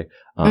smoking every day,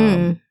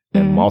 and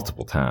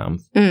multiple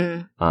times.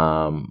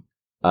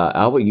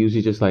 I would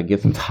usually just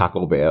get some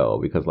Taco Bell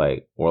because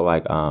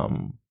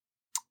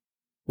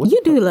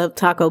you do love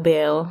Taco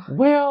Bell.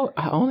 Well,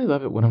 I only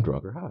love it when I'm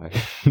drunk or high.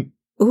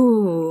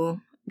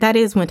 Ooh, that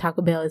is when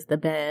Taco Bell is the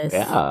best.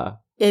 Yeah.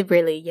 It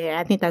really,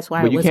 I think that's why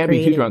it was But you can't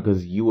created. be too drunk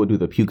because you will do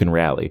the puke and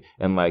rally.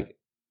 And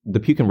the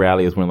puke and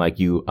rally is when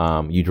you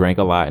drank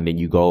a lot and then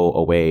you go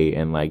away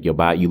and your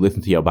body, you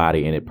listen to your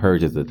body and it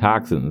purges the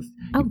toxins.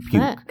 Oh,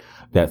 fuck.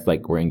 That's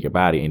we're in your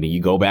body and then you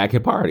go back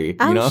and party.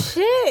 Oh, you know?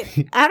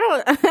 Shit.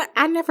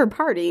 I never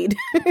partied.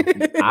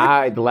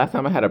 The last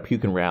time I had a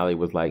puke and rally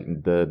was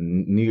the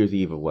New Year's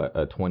Eve of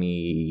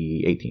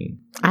 2018.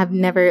 I've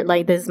never,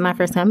 this is my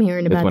first time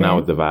hearing about It's when that. I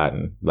was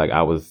dividing.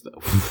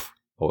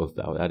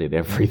 I did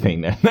everything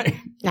that night.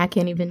 I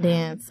can't even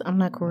dance. I'm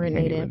not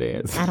coordinated. I can't even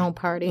dance. I don't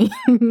party.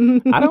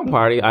 I don't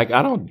party.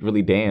 I don't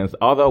really dance.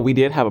 Although we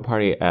did have a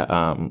party at,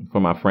 for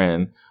my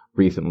friend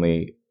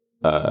recently.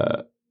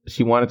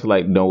 She wanted to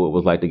know what it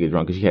was like to get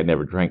drunk because she had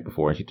never drank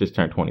before and she just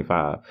turned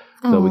 25.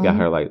 So we got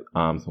her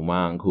some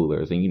wine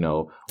coolers and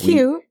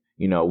cute.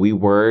 We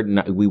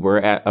were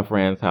at a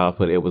friend's house,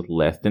 but it was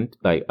less than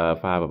 5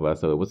 of us,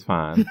 so it was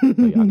fine. So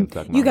y'all can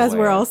suck my You guys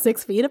were ass. all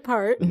 6 feet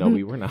apart. No,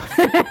 we were not.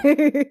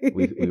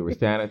 we were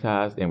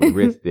sanitized and we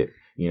risked it.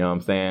 You know what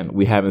I'm saying?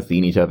 We haven't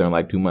seen each other in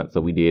like 2 months,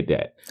 so we did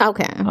that.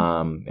 Okay.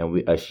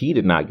 And she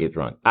did not get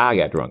drunk. I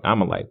got drunk.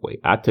 I'm a lightweight.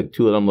 I took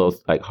 2 of them little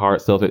like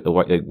hard seltzer, the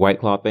White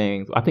Claw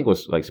things. I think it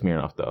was like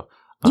Smirnoff though.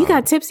 You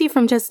got tipsy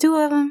from just 2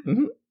 of them?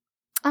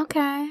 Mm-hmm.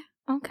 Okay.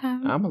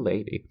 I'm a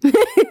lady.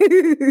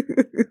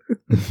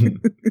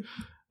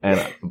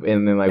 and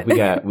then like we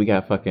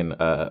got fucking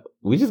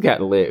we just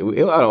got lit.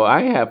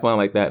 I ain't had fun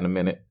like that in a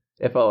minute.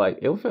 It felt like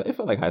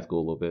high school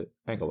a little bit.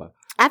 I ain't gonna lie.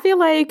 I feel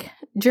like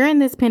during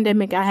this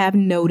pandemic, I have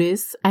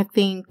noticed. I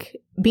think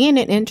being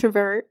an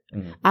introvert,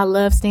 I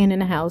love staying in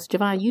the house.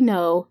 Javon, you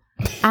know,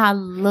 I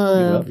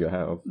love your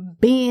house.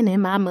 Being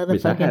in my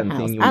motherfucking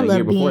house. Seen you in a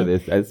year before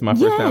this. It's my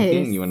first time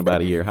seeing you in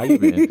about a year. How you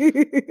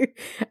been?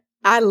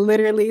 I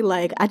literally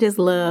I just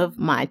love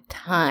my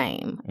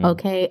time.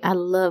 Okay. I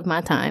love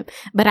my time.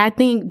 But I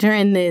think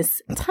during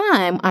this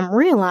time, I'm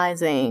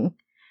realizing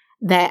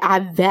that I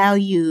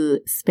value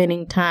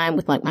spending time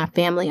with like my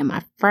family and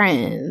my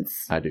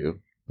friends. I do.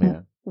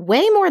 Yeah.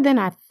 Way more than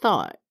I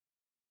thought.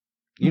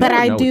 But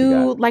I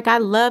do, like, I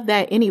love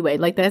that anyway.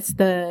 Like, that's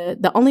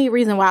the only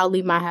reason why I'll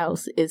leave my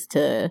house is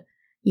to,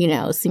 you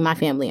know, see my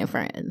family and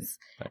friends.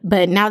 Right.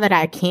 But now that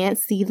I can't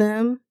see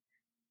them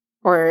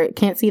or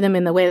can't see them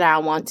in the way that I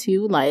want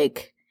to,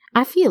 like,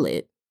 I feel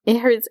it. It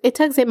hurts. It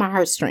tugs at my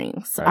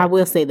heartstrings. Right. I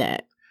will say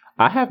that.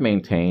 I have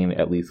maintained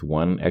at least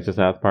one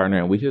exercise partner,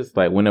 and we just,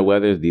 like, when the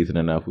weather is decent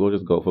enough, we'll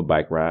just go for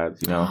bike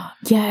rides, you know?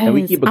 Yes. And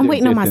we keep I'm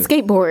waiting on my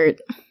skateboard.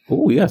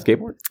 Oh, you got a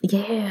skateboard?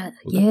 Yeah.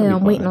 Yeah,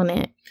 I'm waiting on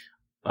that.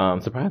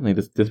 Surprisingly,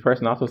 this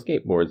person also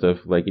skateboards. So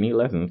if, like, you need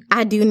lessons.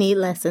 I do need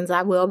lessons.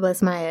 I will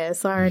bust my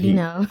ass. I already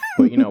know.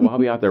 But, you know, while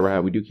we out there ride,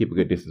 we do keep a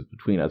good distance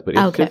between us. But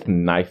it's just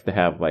nice to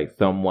have, like,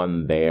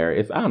 someone there.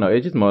 I don't know.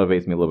 It just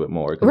motivates me a little bit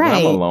more. Because when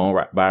I'm alone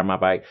by my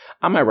bike,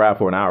 I might ride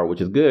for an hour,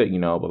 which is good, you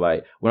know. But,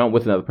 like, when I'm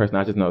with another person,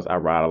 I just notice I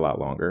ride a lot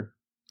longer.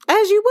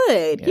 As you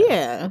would.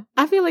 Yeah.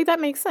 I feel like that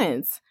makes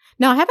sense.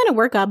 Now, having a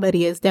workout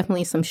buddy is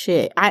definitely some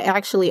shit. I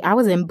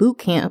was in boot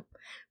camp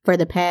for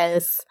the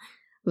past...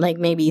 like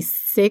maybe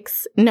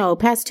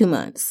past 2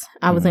 months,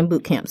 I was in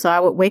boot camp. So I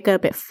would wake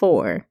up at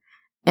 4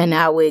 and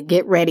I would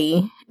get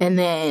ready. And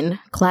then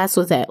class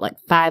was at like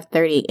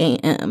 5:30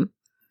 a.m.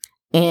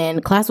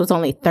 And class was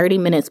only 30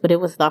 minutes, but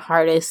it was the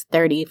hardest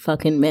 30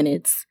 fucking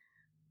minutes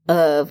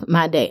of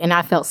my day. And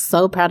I felt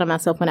so proud of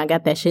myself when I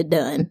got that shit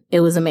done. It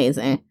was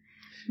amazing.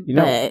 You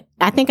know, but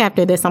I think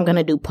after this, I'm going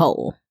to do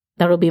pole.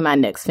 That'll be my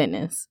next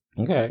fitness.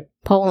 Okay.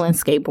 Pole and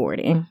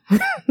skateboarding.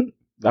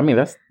 I mean,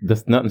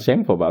 there's nothing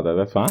shameful about that.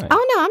 That's fine.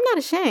 Oh no, I'm not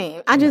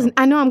ashamed.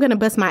 I know I'm gonna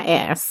bust my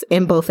ass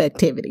in both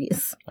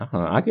activities.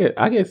 I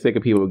get sick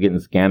of people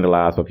getting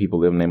scandalized for people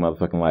living their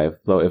motherfucking life.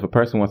 So if a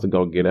person wants to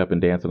go get up and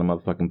dance on a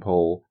motherfucking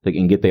pole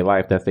and get their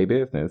life, that's their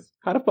business.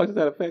 How the fuck does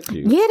that affect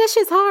you? Yeah, that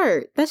shit's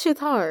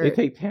hard. It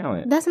takes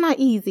talent. That's not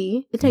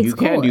easy. It takes. You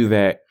can't do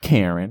that,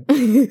 Karen.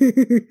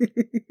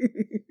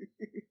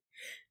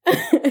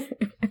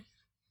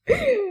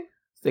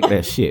 Stick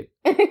that shit.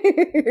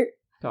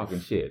 Talking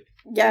shit.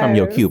 Yes. From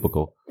your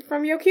cubicle.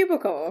 From your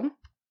cubicle.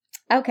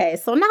 Okay,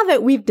 so now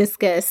that we've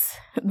discussed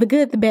the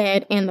good, the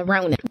bad, and the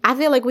Rona, I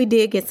feel like we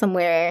did get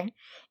somewhere,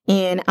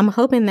 and I'm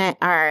hoping that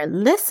our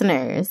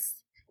listeners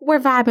were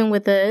vibing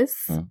with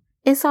us.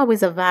 It's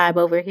always a vibe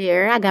over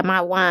here. I got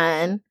my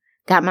wine,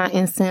 got my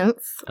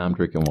incense. I'm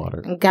drinking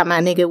water. Got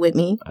my nigga with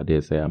me. I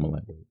did say I'm a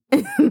lightweight.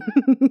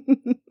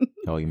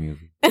 All your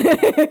music.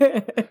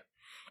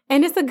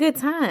 And it's a good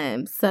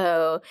time.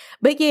 So,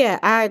 but yeah,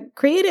 I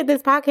created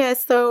this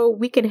podcast so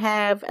we could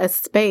have a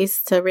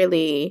space to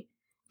really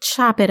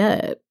chop it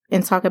up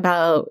and talk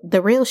about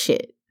the real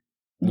shit,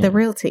 the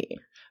real tea.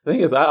 The thing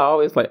is,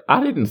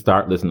 I didn't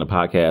start listening to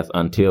podcasts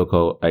until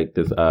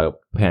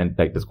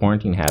this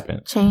quarantine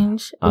happened.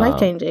 Life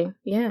changing.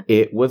 Yeah.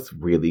 It was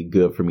really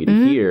good for me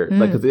to hear.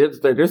 Like, cause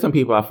there's some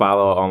people I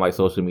follow on like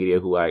social media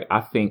who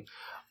I think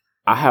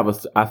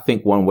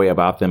one way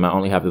about them. I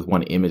only have this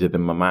one image of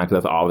them in my mind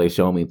because that's all they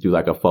show me through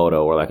like a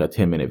photo or like a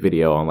 10-minute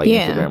video on like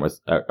Instagram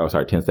or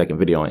 10-second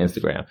video on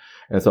Instagram.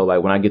 And so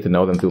like when I get to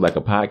know them through like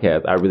a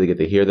podcast, I really get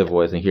to hear their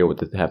voice and hear what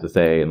they have to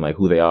say and like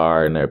who they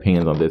are and their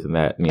opinions on this and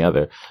that and the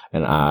other.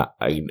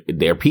 And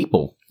they're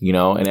people, you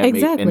know, and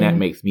that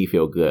makes me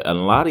feel good. And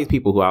a lot of these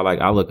people who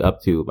I look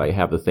up to like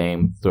have the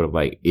same sort of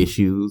like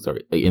issues or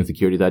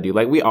insecurities I do.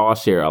 Like we all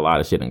share a lot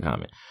of shit in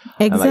common.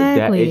 Exactly.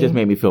 And, like, it just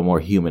made me feel more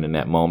human in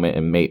that moment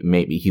and made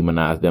me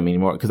humanize them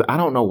anymore. Because I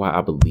don't know why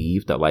I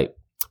believe that like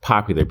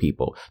popular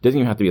people doesn't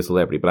even have to be a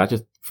celebrity, but I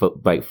just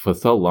for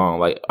so long,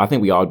 like I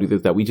think we all do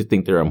this, that we just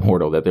think they're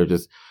immortal, that they're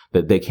just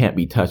that they can't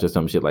be touched or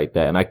some shit like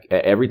that. And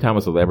every time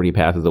a celebrity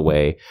passes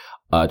away,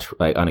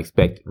 like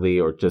unexpectedly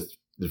or just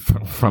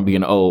from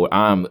being old,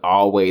 I'm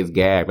always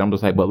gagged. I'm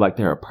just like, but like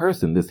they're a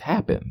person. This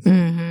happens,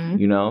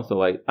 you know. So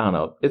like I don't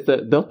know.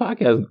 Those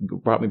podcasts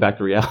brought me back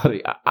to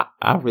reality.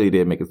 I really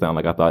did make it sound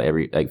like I thought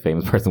every like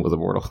famous person was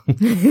immortal.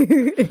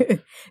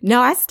 No,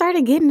 I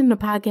started getting into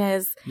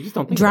podcasts. You just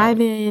don't think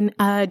driving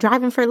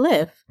for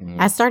Lyft.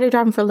 I started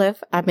driving for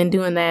Lyft. I've been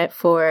doing that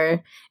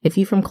for, if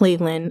you're from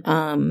Cleveland,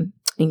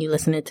 and you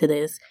listening to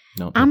this,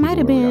 No, I might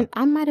have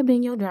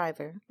been your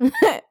driver.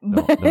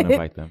 don't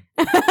invite them.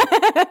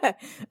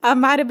 I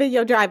might have been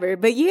your driver.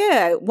 But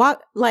yeah,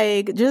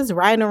 just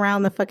riding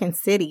around the fucking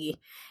city.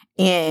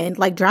 And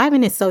like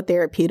driving is so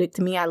therapeutic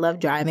to me. I love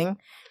driving.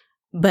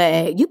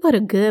 But you put a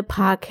good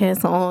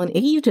podcast on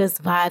and you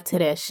just vibe to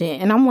that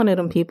shit. And I'm one of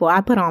them people.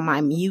 I put on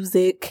my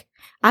music.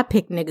 I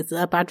pick niggas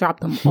up. I drop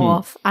them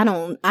off. I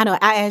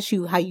ask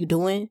you how you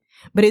doing,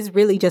 but it's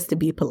really just to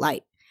be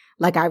polite.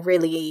 Like I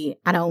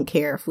don't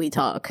care if we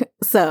talk.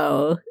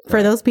 So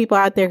for those people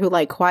out there who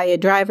like quiet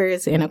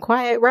drivers and a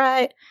quiet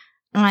ride,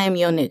 I am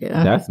your nigga.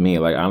 That's me.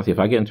 Like honestly, if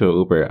I get into an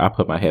Uber, I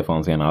put my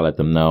headphones in. I'll let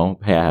them know,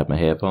 hey, I have my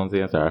headphones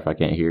in. Sorry if I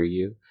can't hear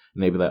you.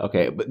 And they be like,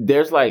 okay, but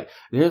there's one.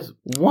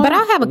 But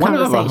I'll have a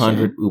conversation.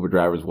 100 Uber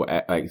drivers will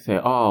like say,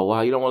 oh,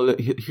 wow, you don't want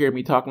to hear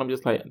me talk. And I'm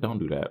just like, don't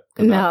do that.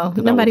 No,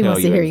 nobody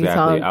wants to hear you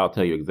talk. I'll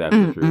tell you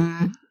exactly the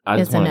truth. I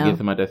just want to get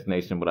to my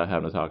destination without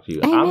having to talk to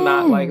you. Amen. I'm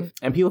not like,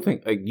 and people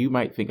think like you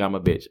might think I'm a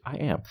bitch. I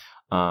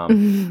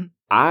am.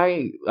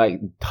 I like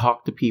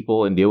talk to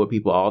people and deal with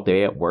people all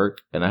day at work,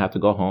 and I have to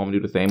go home and do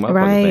the same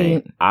motherfucking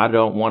thing. I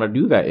don't want to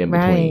do that in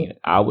between.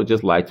 I would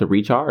just like to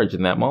recharge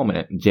in that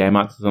moment, jam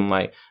out to some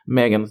like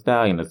Megan Thee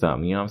Stallion or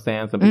something. You know what I'm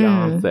saying? Some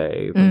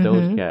Beyonce, some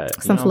Doja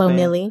Cat, some Flo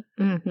Milli.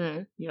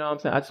 You know what I'm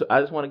saying? I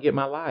just want to get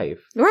my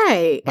life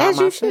right as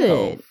you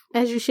should.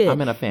 As you should.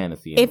 I'm in a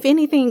fantasy. If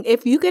anything,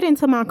 if you get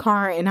into my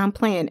car and I'm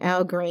playing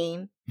Al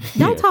Green,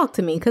 don't talk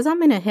to me because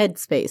I'm in a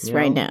headspace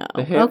right now.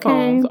 The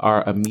headphones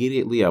are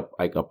immediately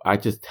I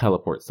just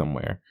teleport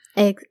somewhere.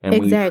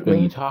 Exactly.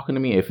 When you're talking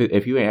to me, if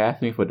you ain't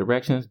asking me for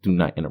directions, do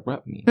not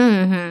interrupt me.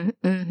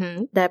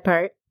 That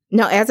part.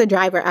 No, as a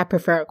driver, I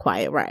prefer a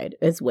quiet ride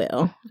as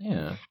well.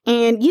 Yeah.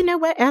 And you know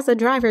what? As a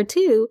driver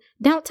too,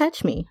 don't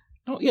touch me.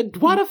 Oh, yeah.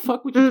 Why the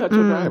fuck would you touch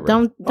your driver?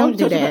 Don't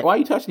do that. Why are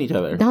you touching each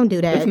other? Don't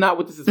do that. That's not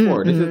what this is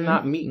for. This is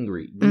not meet and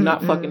greet. Do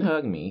not fucking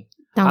hug me.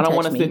 I don't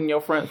want to sit in your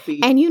front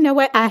seat. And you know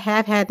what? I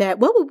have had that.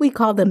 What would we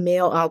call the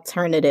male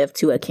alternative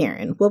to a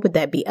Karen? What would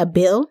that be? A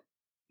Bill?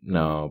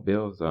 No,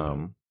 Bill's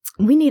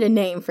We need a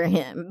name for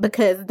him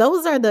because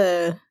those are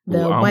the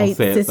white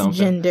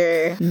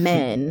cisgender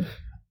men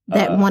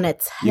that want to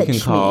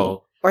touch me,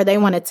 or they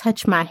want to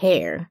touch my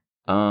hair.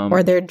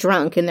 Or they're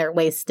drunk and they're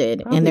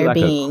wasted and they're like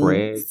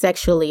being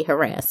sexually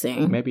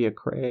harassing. Maybe a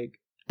Craig.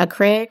 A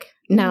Craig?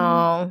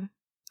 No.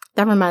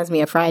 That reminds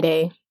me of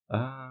Friday.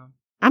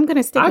 I'm going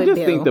to stick with Bill. I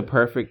just think the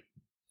perfect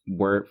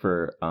word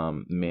for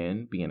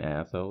men being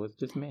asshole is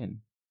just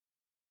men.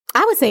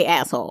 I would say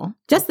asshole.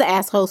 Just the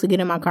assholes who get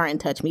in my car and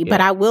touch me. Yeah.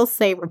 But I will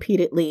say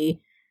repeatedly,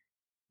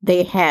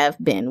 they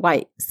have been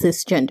white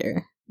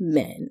cisgender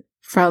men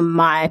from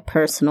my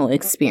personal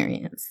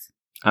experience.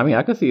 I mean,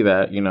 I could see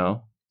that, you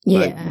know. Yeah.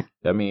 Like,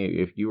 I mean,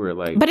 if you were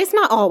like... But it's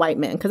not all white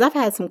men, because I've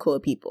had some cool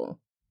people.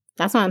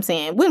 That's what I'm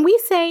saying.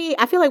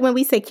 I feel like when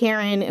we say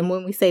Karen and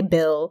when we say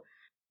Bill,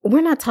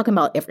 we're not talking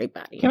about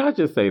everybody. Can I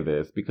just say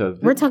this? Because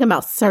we're talking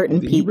about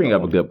certain people. You bring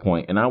up a good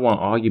point, and I want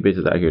all you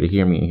bitches out here to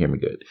hear me and hear me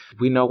good.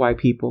 We know white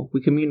people.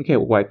 We communicate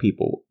with white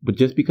people. But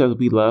just because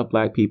we love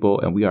black people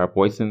and we are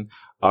voicing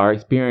our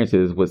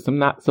experiences with some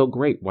not so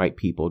great white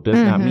people does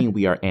not mean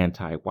we are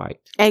anti-white.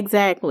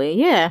 Exactly.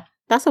 Yeah.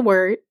 That's a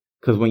word.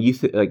 Because when you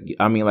say,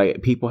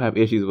 like, people have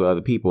issues with other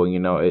people, you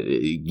know,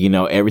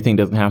 everything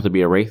doesn't have to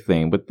be a race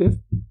thing. But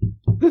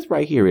this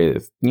right here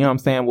is, you know what I'm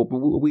saying? What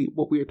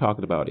we're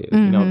talking about is,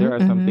 you know, there are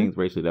some things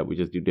racially that we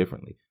just do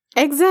differently.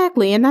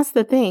 Exactly. And that's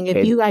the thing.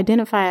 If you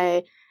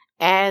identify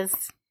as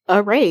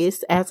a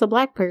race, as a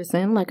black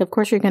person, like, of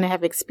course, you're going to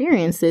have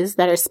experiences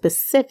that are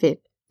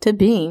specific to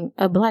being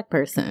a black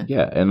person.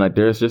 Yeah. And like,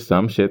 there's just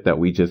some shit that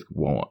we just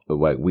won't,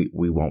 like, we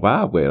won't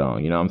vibe with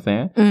on, you know what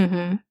I'm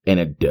saying? And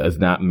it does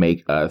not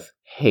make us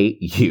hate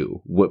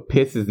you. What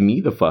pisses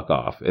me the fuck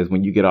off is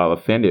when you get all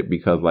offended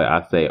because, like,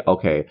 I say,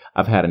 okay,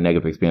 I've had a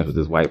negative experience with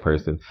this white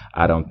person.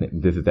 I don't think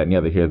this is that and the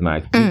other. Here's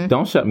nice.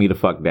 Don't shut me the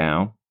fuck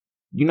down.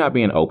 You're not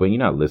being open. You're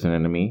not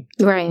listening to me.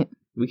 Right.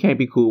 We can't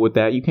be cool with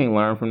that. You can't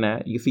learn from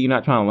that. You see, you're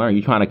not trying to learn.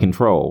 You're trying to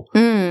control.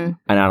 And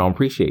I don't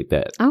appreciate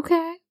that.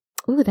 Okay.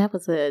 Ooh, that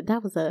was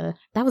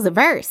a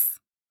verse.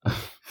 I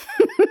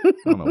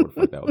don't know where the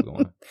fuck that was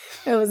going.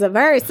 It was a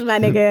verse, my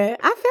nigga.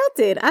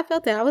 I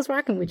felt it. I was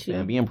rocking with you.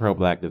 And being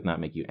pro-black does not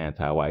make you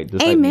anti-white.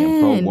 Just like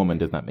being pro-woman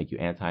does not make you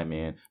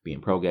anti-man.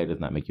 Being pro-gay does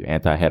not make you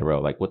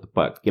anti-hetero. Like, what the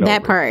fuck? Get over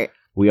that part.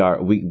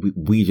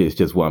 We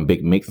just one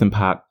big mixing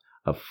pot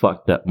of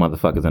fucked up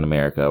motherfuckers in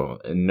America.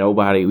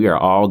 We are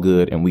all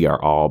good and we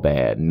are all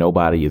bad.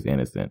 Nobody is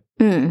innocent.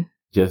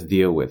 Just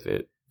deal with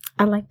it.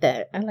 I like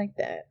that.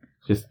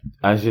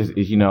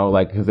 You know,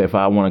 like, because if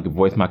I want to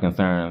voice my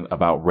concern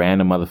about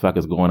random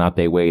motherfuckers going out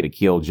their way to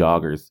kill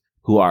joggers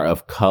who are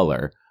of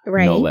color,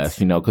 no less,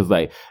 you know, because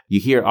like you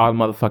hear all the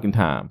motherfucking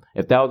time.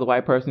 If that was a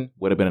white person,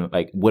 would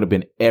have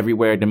been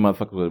everywhere. Them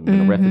motherfuckers would have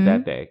been arrested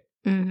that day.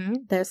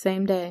 That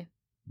same day.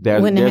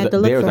 There's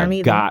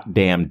a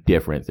goddamn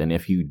difference, and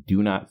if you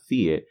do not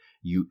see it,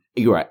 you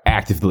are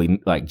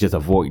actively like just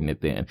avoiding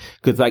it then.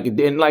 Because like,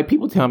 and like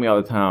people tell me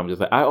all the time,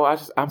 just like,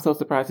 I'm so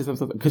surprised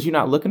because you're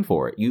not looking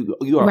for it. You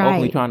are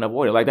openly trying to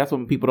avoid it. Like that's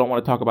when people don't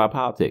want to talk about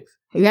politics.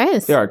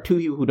 Yes. There are two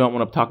people who don't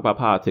want to talk about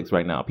politics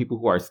right now. People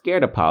who are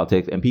scared of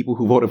politics and people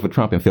who voted for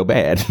Trump and feel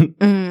bad.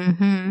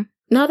 Mm-hmm.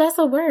 No, that's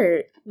a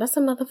word. That's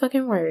a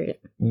motherfucking word.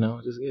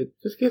 No,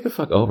 just get the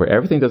fuck over it.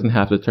 Everything doesn't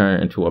have to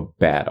turn into a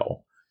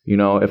battle. You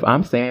know, if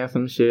I'm saying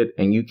some shit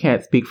and you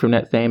can't speak from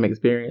that same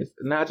experience,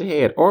 nod your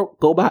head or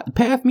go by,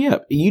 pass me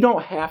up. You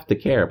don't have to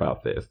care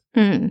about this.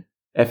 Mm.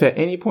 If at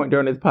any point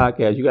during this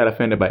podcast you got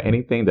offended by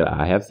anything that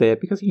I have said,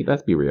 because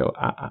let's be real,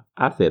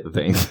 I said the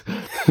things.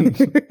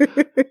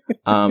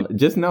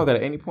 Just know that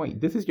at any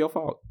point, this is your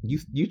fault.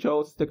 You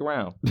chose to stick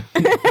around.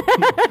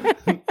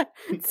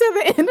 To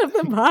the end of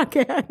the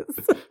podcast.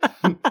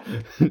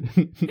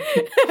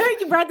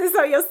 You brought this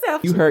on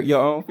yourself. You hurt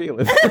your own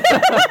feelings.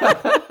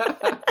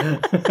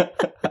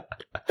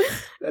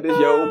 That is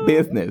your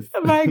business.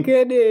 My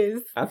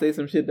goodness. I say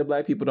some shit that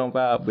black people don't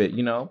vibe with,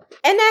 you know.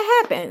 And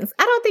that happens.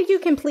 I don't think you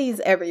can please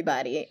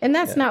everybody. And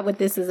that's not what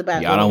this is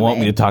about. Y'all don't want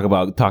me to talking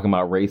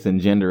about race and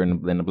gender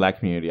in the black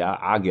community.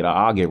 I'll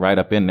get right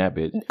up in that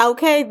bitch.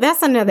 Okay,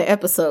 that's another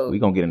episode. We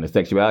gonna get into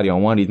sexuality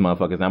on one of these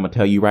motherfuckers. I'm gonna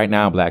tell you right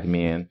now, black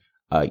men,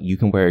 you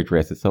can wear a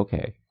dress. It's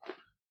okay.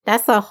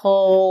 That's a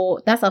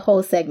whole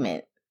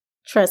segment.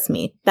 Trust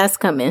me, that's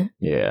coming.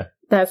 Yeah.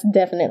 That's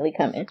definitely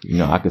coming. You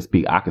know, I could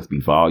speak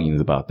volumes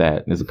about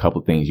that. There's a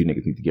couple things you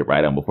niggas need to get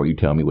right on before you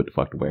tell me what the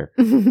fuck to wear.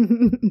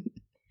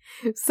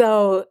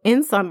 So,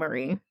 in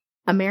summary,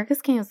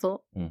 America's canceled.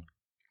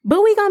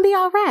 But we gonna be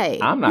all right.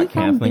 I'm not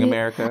canceling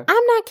America.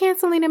 I'm not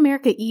canceling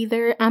America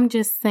either. I'm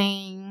just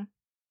saying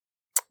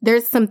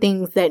there's some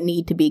things that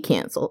need to be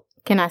canceled.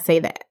 Can I say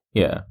that?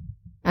 Yeah.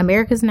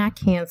 America's not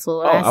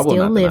canceled. I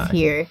still live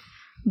here.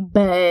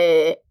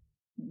 But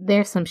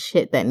there's some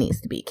shit that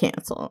needs to be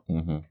canceled.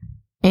 Mm-hmm.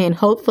 And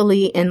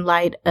hopefully, in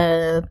light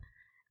of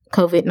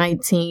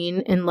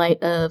COVID-19, in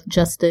light of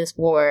justice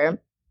for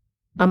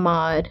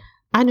Ahmaud,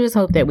 I just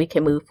hope that we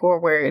can move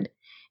forward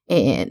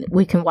and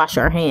we can wash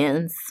our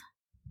hands,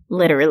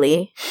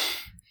 literally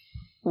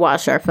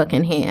wash our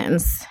fucking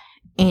hands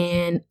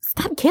and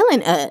stop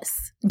killing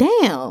us.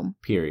 Damn.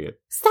 Period.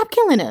 Stop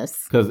killing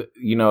us. Because,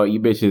 you know, you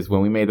bitches,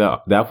 when we made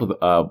that was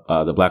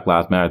the Black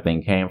Lives Matter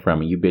thing came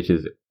from, and you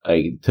bitches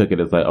took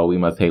it as like, oh, we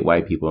must hate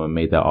white people and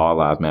made that all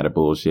lives matter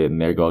bullshit. And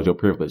there goes your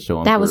privilege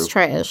showing That through. was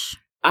trash.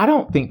 I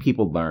don't think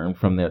people learn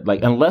from that.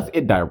 Like, unless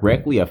it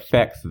directly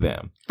affects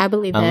them. I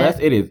believe unless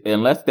that.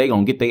 Unless they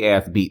gonna get their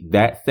ass beat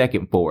that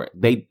second for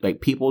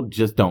it. People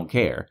just don't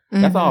care.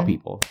 Mm-hmm. That's all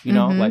people. You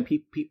know, like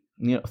people,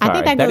 you know, sorry, I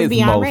think that goes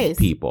beyond most race.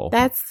 People.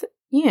 That's,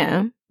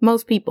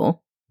 most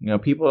people. You know,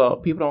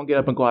 people don't get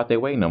up and go out their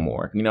way no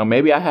more. You know,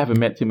 maybe I haven't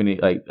met too many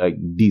like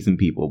decent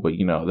people, but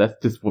you know, that's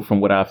just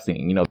from what I've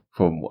seen. You know,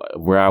 from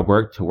where I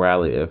work to where I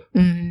live.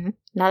 Mm-hmm.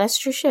 No, that's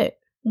true shit.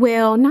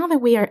 Well, now that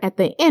we are at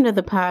the end of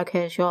the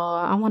podcast, y'all,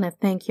 I want to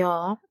thank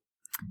y'all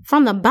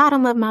from the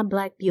bottom of my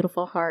black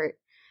beautiful heart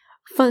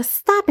for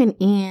stopping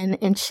in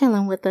and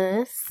chilling with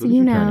us. Who did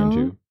you turn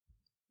into?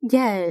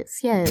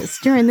 Yes,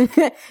 during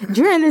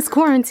this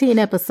quarantine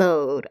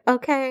episode.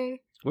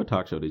 Okay. What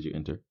talk show did you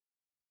enter?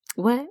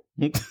 What?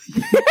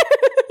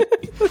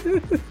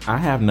 I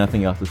have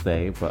nothing else to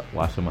say but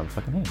wash your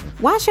motherfucking hands.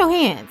 Wash your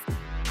hands.